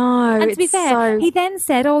 I know. And to be fair, he then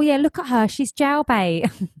said, oh yeah, look at her, she's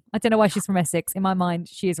jailbait. I don't know why she's from Essex. In my mind,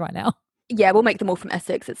 she is right now. Yeah, we'll make them all from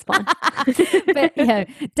Essex. It's fine. But, you know,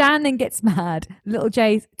 Dan then gets mad. Little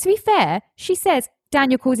J, to be fair, she says,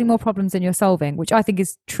 Dan, you're causing more problems than you're solving, which I think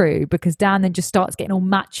is true, because Dan then just starts getting all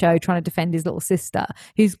macho trying to defend his little sister,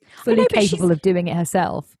 who's fully capable of doing it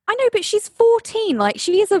herself. I know, but she's 14. Like,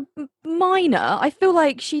 she is a minor. I feel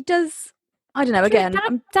like she does... I don't know, again.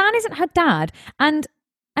 Dan isn't her dad. And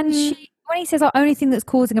she... When he says, only thing that's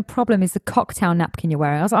causing a problem is the cocktail napkin you're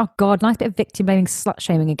wearing, I was like, oh God, nice bit of victim blaming, slut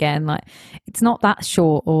shaming again. Like, it's not that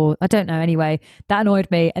short, or I don't know. Anyway, that annoyed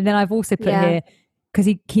me. And then I've also put here, because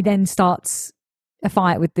he then starts a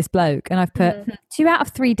fight with this bloke, and I've put 2 out of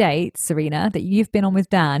 3 dates, Serena, that you've been on with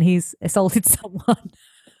Dan, he's assaulted someone.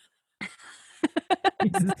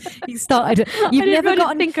 He started. You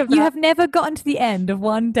have never gotten to the end of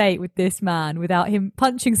one date with this man without him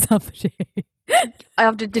punching somebody. I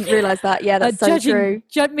didn't realise that. Yeah, that's so true.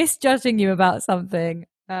 Misjudging you about something.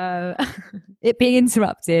 It being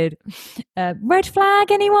interrupted. Red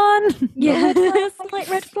flag, anyone? Yeah, slight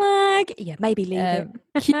red flag. Yeah, maybe leave it.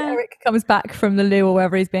 Cute Eric comes back from the loo or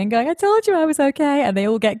wherever he's been going, I told you I was okay. And they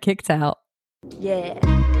all get kicked out. Yeah.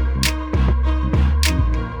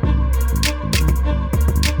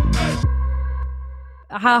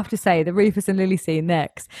 I have to say, the Rufus and Lily scene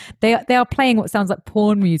next, they are playing what sounds like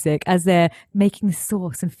porn music as they're making the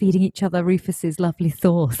sauce and feeding each other Rufus's lovely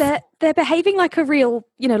sauce. They're behaving like a real,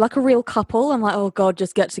 like a real couple. I'm like, oh God,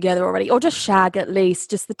 just get together already, or just shag at least.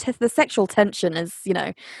 Just the sexual tension is,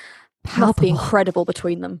 must be incredible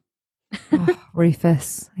between them. Oh,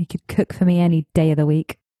 Rufus, he could cook for me any day of the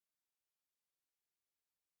week.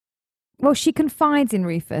 Well, she confides in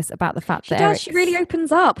Rufus about the fact that She really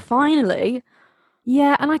opens up, finally.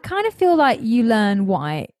 Yeah, and I kind of feel like you learn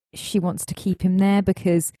why she wants to keep him there,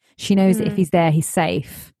 because she knows that if he's there, he's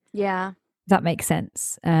safe. Yeah. That makes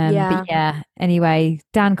sense. But yeah, anyway,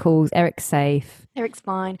 Dan calls, Eric's safe. Eric's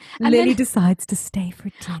fine. And Lily decides to stay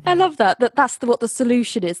for dinner. I love that's what the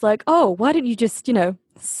solution is. Like, oh, why don't you just,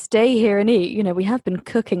 stay here and eat? We have been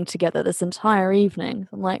cooking together this entire evening.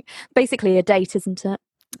 I'm like, basically a date, isn't it?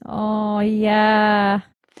 Oh, yeah.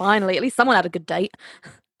 Finally, at least someone had a good date.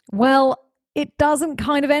 Well, it doesn't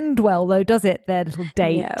kind of end well, though, does it, their little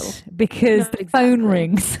date? No. Because the phone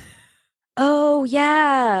rings. Oh,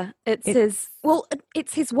 yeah. It's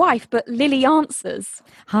his wife, but Lily answers.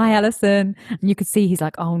 Hi, Alison. And you could see he's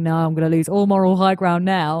like, oh, no, I'm going to lose all moral high ground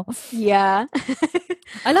now. Yeah.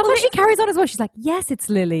 I love how she carries on as well. She's like, yes, it's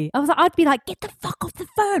Lily. I'd be like, get the fuck off the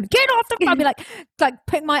phone. Get off the phone. I'd be like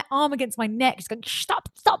putting my arm against my neck. Just going, stop.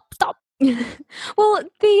 Well,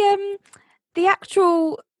 the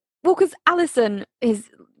actual... Well, because Alison,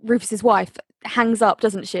 Rufus's wife, hangs up,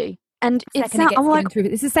 doesn't she? And I'm like,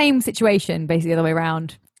 it's the same situation, basically the other way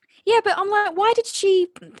around. Yeah, but I'm like, why did she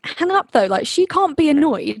hang up though? Like, she can't be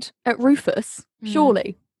annoyed at Rufus,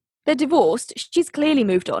 surely. They're divorced. She's clearly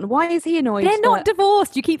moved on. Why is he annoyed? They're not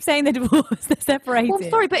divorced. You keep saying they're divorced. They're separated. Well,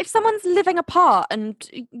 I'm sorry, but if someone's living apart and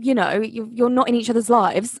you're not in each other's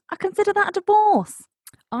lives, I consider that a divorce.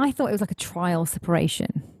 I thought it was like a trial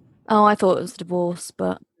separation. Oh, I thought it was a divorce,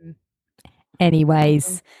 but...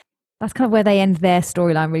 Anyways, that's kind of where they end their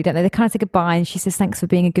storyline, really, don't they? They kind of say goodbye and she says, thanks for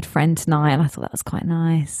being a good friend tonight. And I thought that was quite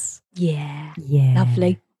nice. Yeah. Yeah.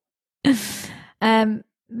 Lovely.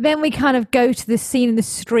 Then we kind of go to the scene in the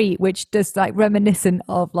street, which does like reminiscent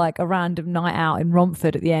of like a random night out in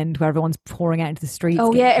Romford at the end where everyone's pouring out into the streets.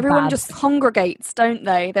 Oh yeah, everyone just congregates, don't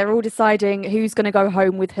they? They're all deciding who's going to go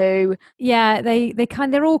home with who. Yeah,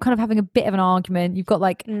 they're all kind of having a bit of an argument. You've got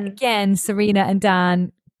like, again, Serena and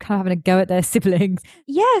Dan kind of having a go at their siblings.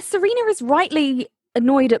 Yeah, Serena is rightly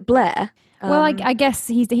annoyed at Blair. Well, I guess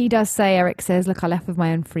he does say, Eric says, look, I left with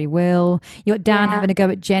my own free will. You got Dan having a go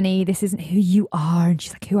at Jenny. This isn't who you are. And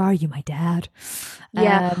she's like, who are you, my dad?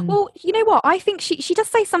 Yeah. Well, you know what? I think she does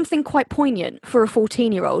say something quite poignant for a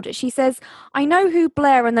 14-year-old. She says, I know who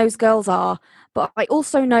Blair and those girls are, but I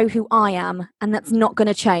also know who I am. And that's not going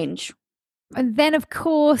to change. And then, of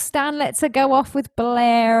course, Stan lets her go off with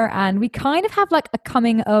Blair, and we kind of have like a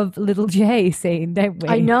coming of little J scene, don't we?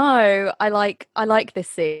 I know. I like this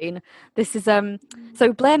scene. This is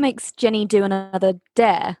so Blair makes Jenny do another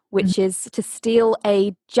dare, which is to steal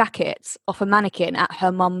a jacket off a mannequin at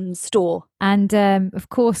her mum's store. And of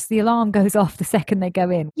course, the alarm goes off the second they go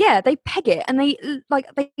in. Yeah, they peg it, and they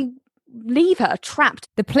leave her trapped.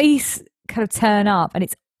 The police kind of turn up, and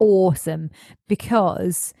it's awesome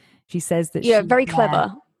because she says that very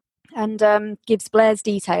clever, and gives Blair's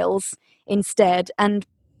details instead, and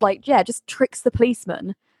just tricks the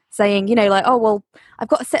policeman, saying, oh well, I've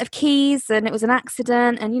got a set of keys, and it was an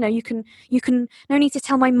accident, and you can no need to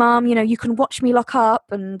tell my mum, you can watch me lock up,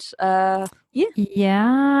 and and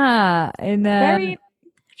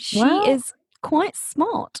she is quite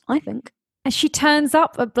smart, I think. And she turns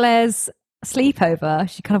up at Blair's sleepover.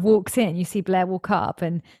 She kind of walks in, you see Blair walk up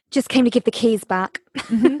and just came to give the keys back.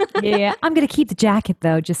 Yeah, I'm gonna keep the jacket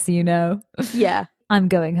though, just so you know. Yeah, I'm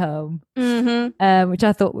going home. Which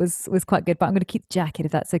I thought was quite good, but I'm gonna keep the jacket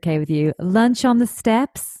if that's okay with you. Lunch on the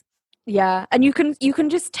steps. Yeah, and you can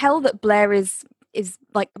just tell that Blair is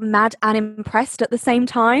like mad and impressed at the same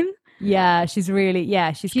time. Yeah, she's really,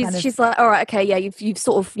 she's like, all right, okay, yeah, you've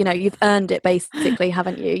sort of, you've earned it basically,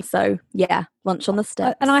 haven't you? So yeah, lunch on the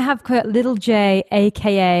steps. And I have quote, little J,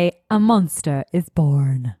 aka a monster is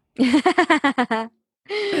born. She's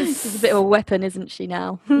a bit of a weapon, isn't she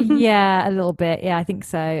now? Yeah, a little bit. Yeah, I think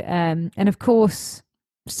so. And of course,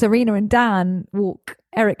 Serena and Dan walk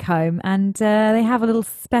Eric home, and they have a little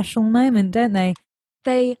special moment, don't they?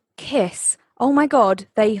 They kiss. Oh my God,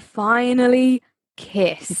 they finally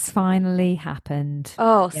kiss. It's finally happened.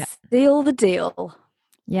 Oh, Yeah. seal the deal.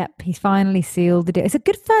 Yep, he's finally sealed the deal. It's a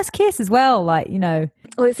good first kiss as well, like, you know.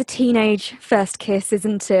 Well, it's a teenage first kiss,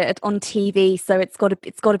 isn't it? On TV, so it's got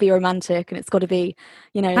to be romantic, and it's got to be,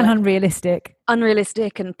 you know, And unrealistic.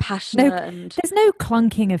 unrealistic and passionate. And There's no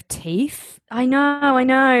clunking of teeth. I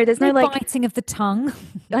know. There's no like biting of the tongue.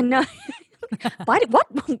 I know. What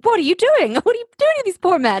are you doing? What are you doing to these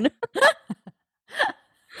poor men?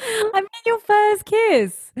 I mean, your first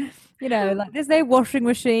kiss. You know, like there's no washing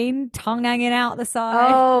machine, tongue hanging out the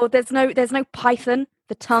side. Oh, there's no python,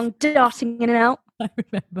 the tongue darting in and out. I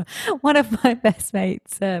remember one of my best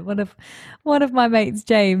mates, one of my mates,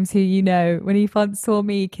 James, who you know, when he once saw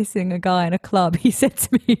me kissing a guy in a club, he said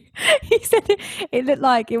to me, it looked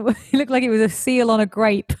like it was a seal on a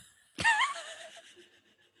grape.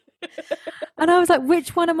 And I was like,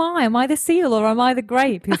 which one am I? Am I the seal or am I the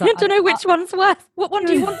grape? He's like, I don't know which one's worse. What one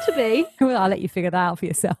do you want to be? Well, I'll let you figure that out for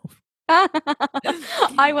yourself. Oh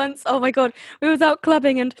my God, we was out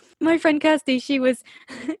clubbing and my friend Kirsty, she was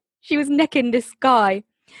necking this guy,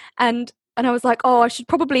 and I was like, oh, I should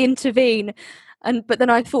probably intervene, but then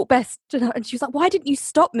I thought best, and she was like, why didn't you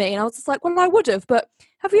stop me? And I was just like, well, I would have, but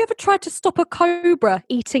have you ever tried to stop a cobra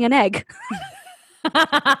eating an egg?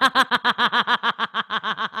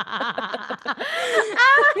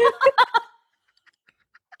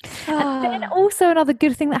 And then also another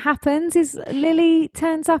good thing that happens is Lily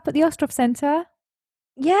turns up at the Ostrov Centre.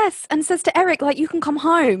 Yes, and says to Eric, like, you can come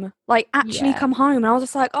home, like, actually come home. And I was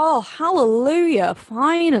just like, oh, hallelujah,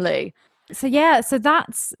 finally. So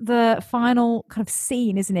that's the final kind of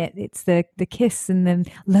scene, isn't it? It's the kiss and then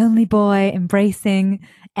lonely boy embracing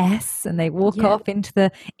S, and they walk off into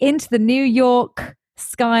the New York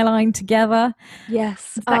skyline together.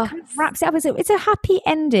 Yes, that kind of wraps it up. It's a happy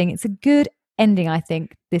ending. It's a good ending, I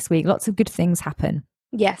think, this week. Lots of good things happen.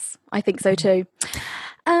 Yes, I think so too.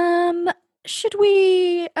 Should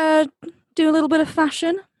we do a little bit of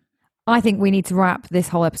fashion? I think we need to wrap this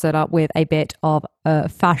whole episode up with a bit of a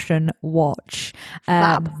fashion watch.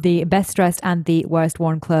 The best dressed and the worst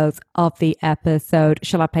worn clothes of the episode.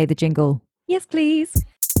 Shall I play the jingle? Yes, please.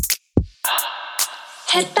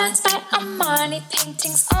 Headbands by Armani,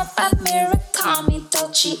 paintings all by Murakami,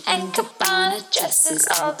 Dolce and Gabbana dresses,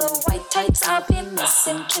 all the white types I'll be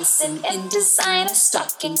missing, kissing in designer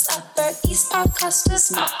stockings, Upper East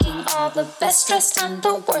podcasters mocking all the best dressed and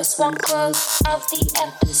the worst worn clothes of the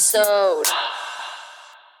episode.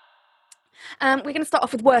 We're going to start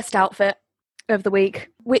off with worst outfit of the week,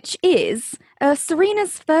 which is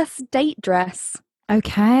Serena's first date dress.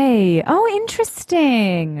 Okay. Oh,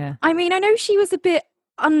 interesting. I mean, I know she was a bit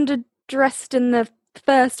underdressed in the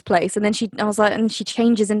first place, and then she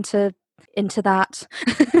changes into that.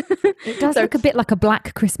 It does look a bit like a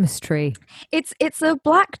black Christmas tree. It's a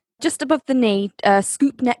black, just above the knee,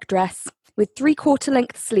 scoop neck dress with 3/4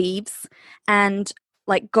 length sleeves and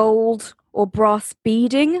like gold or brass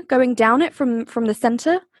beading going down it from the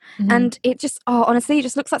center. Mm-hmm. And it just, honestly, it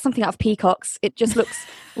just looks like something out of Peacock's. It just looks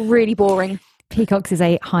really boring. Peacock's is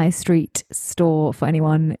a high street store for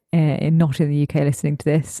anyone not in the UK listening to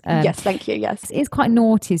this. Yes, thank you, yes. It's quite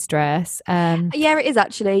Naughty's dress. Yeah, it is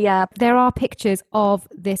actually, yeah. There are pictures of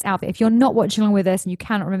this outfit. If you're not watching along with us and you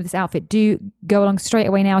cannot remember this outfit, do go along straight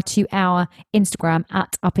away now to our Instagram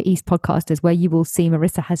at Upper East Podcasters, where you will see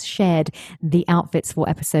Marissa has shared the outfits for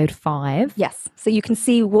episode 5. Yes, so you can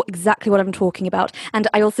see exactly what I'm talking about. And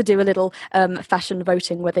I also do a little fashion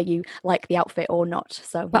voting, whether you like the outfit or not.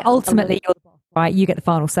 So, but ultimately, you're the boss, right? You get the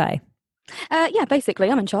final say. Yeah, basically,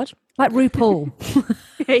 I'm in charge. Like RuPaul.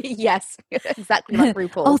 Yes, exactly like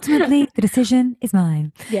RuPaul. Ultimately, the decision is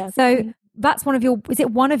mine. Yeah. So that's is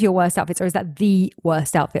it one of your worst outfits, or is that the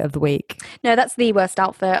worst outfit of the week? No, that's the worst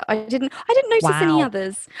outfit. I didn't notice any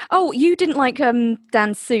others. Oh, you didn't like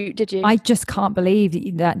Dan's suit, did you? I just can't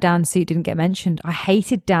believe that Dan's suit didn't get mentioned. I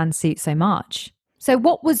hated Dan's suit so much. So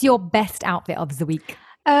what was your best outfit of the week?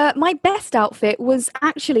 My best outfit was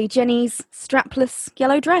actually Jenny's strapless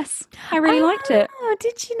yellow dress. I really liked it. Oh,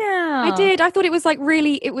 did you know? I did. I thought it was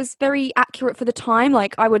it was very accurate for the time.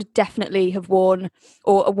 Like, I would definitely have worn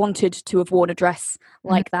or wanted to have worn a dress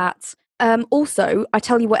like that. Also, I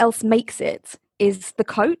tell you what else makes it is the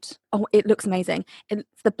coat. Oh, it looks amazing.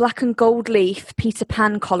 It's the black and gold leaf Peter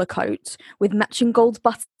Pan collar coat with matching gold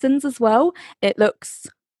buttons as well. It looks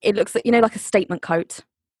like a statement coat.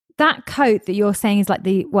 That coat that you're saying is like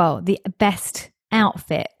the best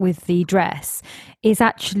outfit with the dress is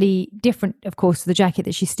actually different, of course, to the jacket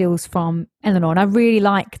that she steals from Eleanor. And I really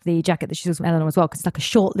like the jacket that she steals from Eleanor as well, because it's like a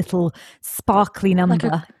short little sparkly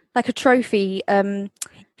number. like a trophy.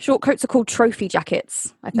 Short coats are called trophy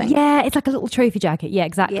jackets, I think. Yeah, it's like a little trophy jacket. Yeah,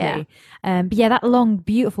 exactly. Yeah. But yeah, that long,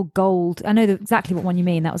 beautiful gold. I know exactly what one you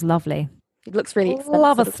mean. That was lovely. It looks really expensive.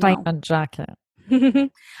 Love a as well. statement jacket.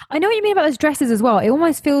 I know what you mean about those dresses as well. It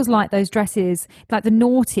almost feels like those dresses, like the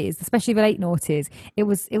noughties, especially the late noughties. It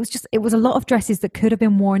was a lot of dresses that could have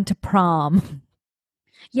been worn to prom.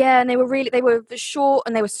 Yeah, and they were short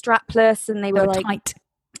and they were strapless and they were like tight.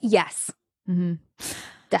 Yes. Mm-hmm.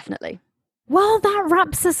 Definitely. Well, that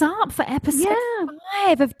wraps us up for episode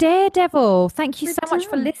 5 of Daredevil. Thank you so much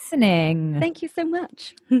for listening. Thank you so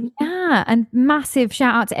much. Yeah, and massive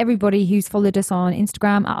shout out to everybody who's followed us on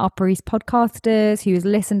Instagram at Upper East Podcasters, who's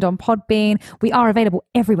listened on Podbean. We are available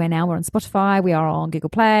everywhere now. We're on Spotify, we are on Google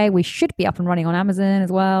Play, we should be up and running on Amazon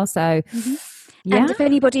as well. So, yeah. And if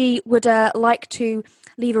anybody would like to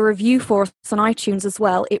leave a review for us on iTunes as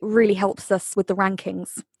well, it really helps us with the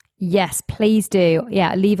rankings. Yes, please do.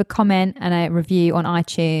 Yeah, leave a comment and a review on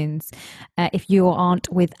iTunes. If you aren't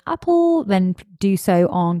with Apple, then do so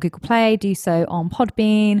on Google Play, do so on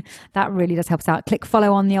Podbean. That really does help us out. Click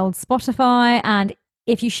follow on the old Spotify. And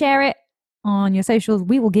if you share it on your socials,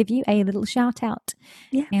 we will give you a little shout out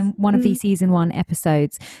in one of these season 1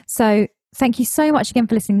 episodes. So thank you so much again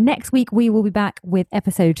for listening. Next week, we will be back with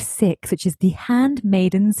episode 6, which is The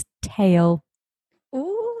Handmaiden's Tale.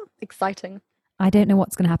 Ooh, exciting. I don't know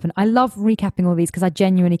what's going to happen. I love recapping all these because I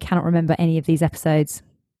genuinely cannot remember any of these episodes.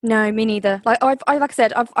 No, me neither. Like I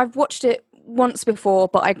said, I've watched it once before,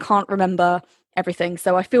 but I can't remember everything.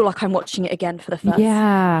 So I feel like I'm watching it again for the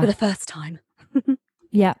first time.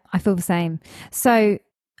 Yeah, I feel the same. So,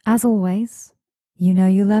 as always, you know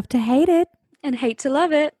you love to hate it and hate to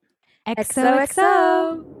love it.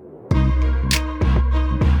 XOXO.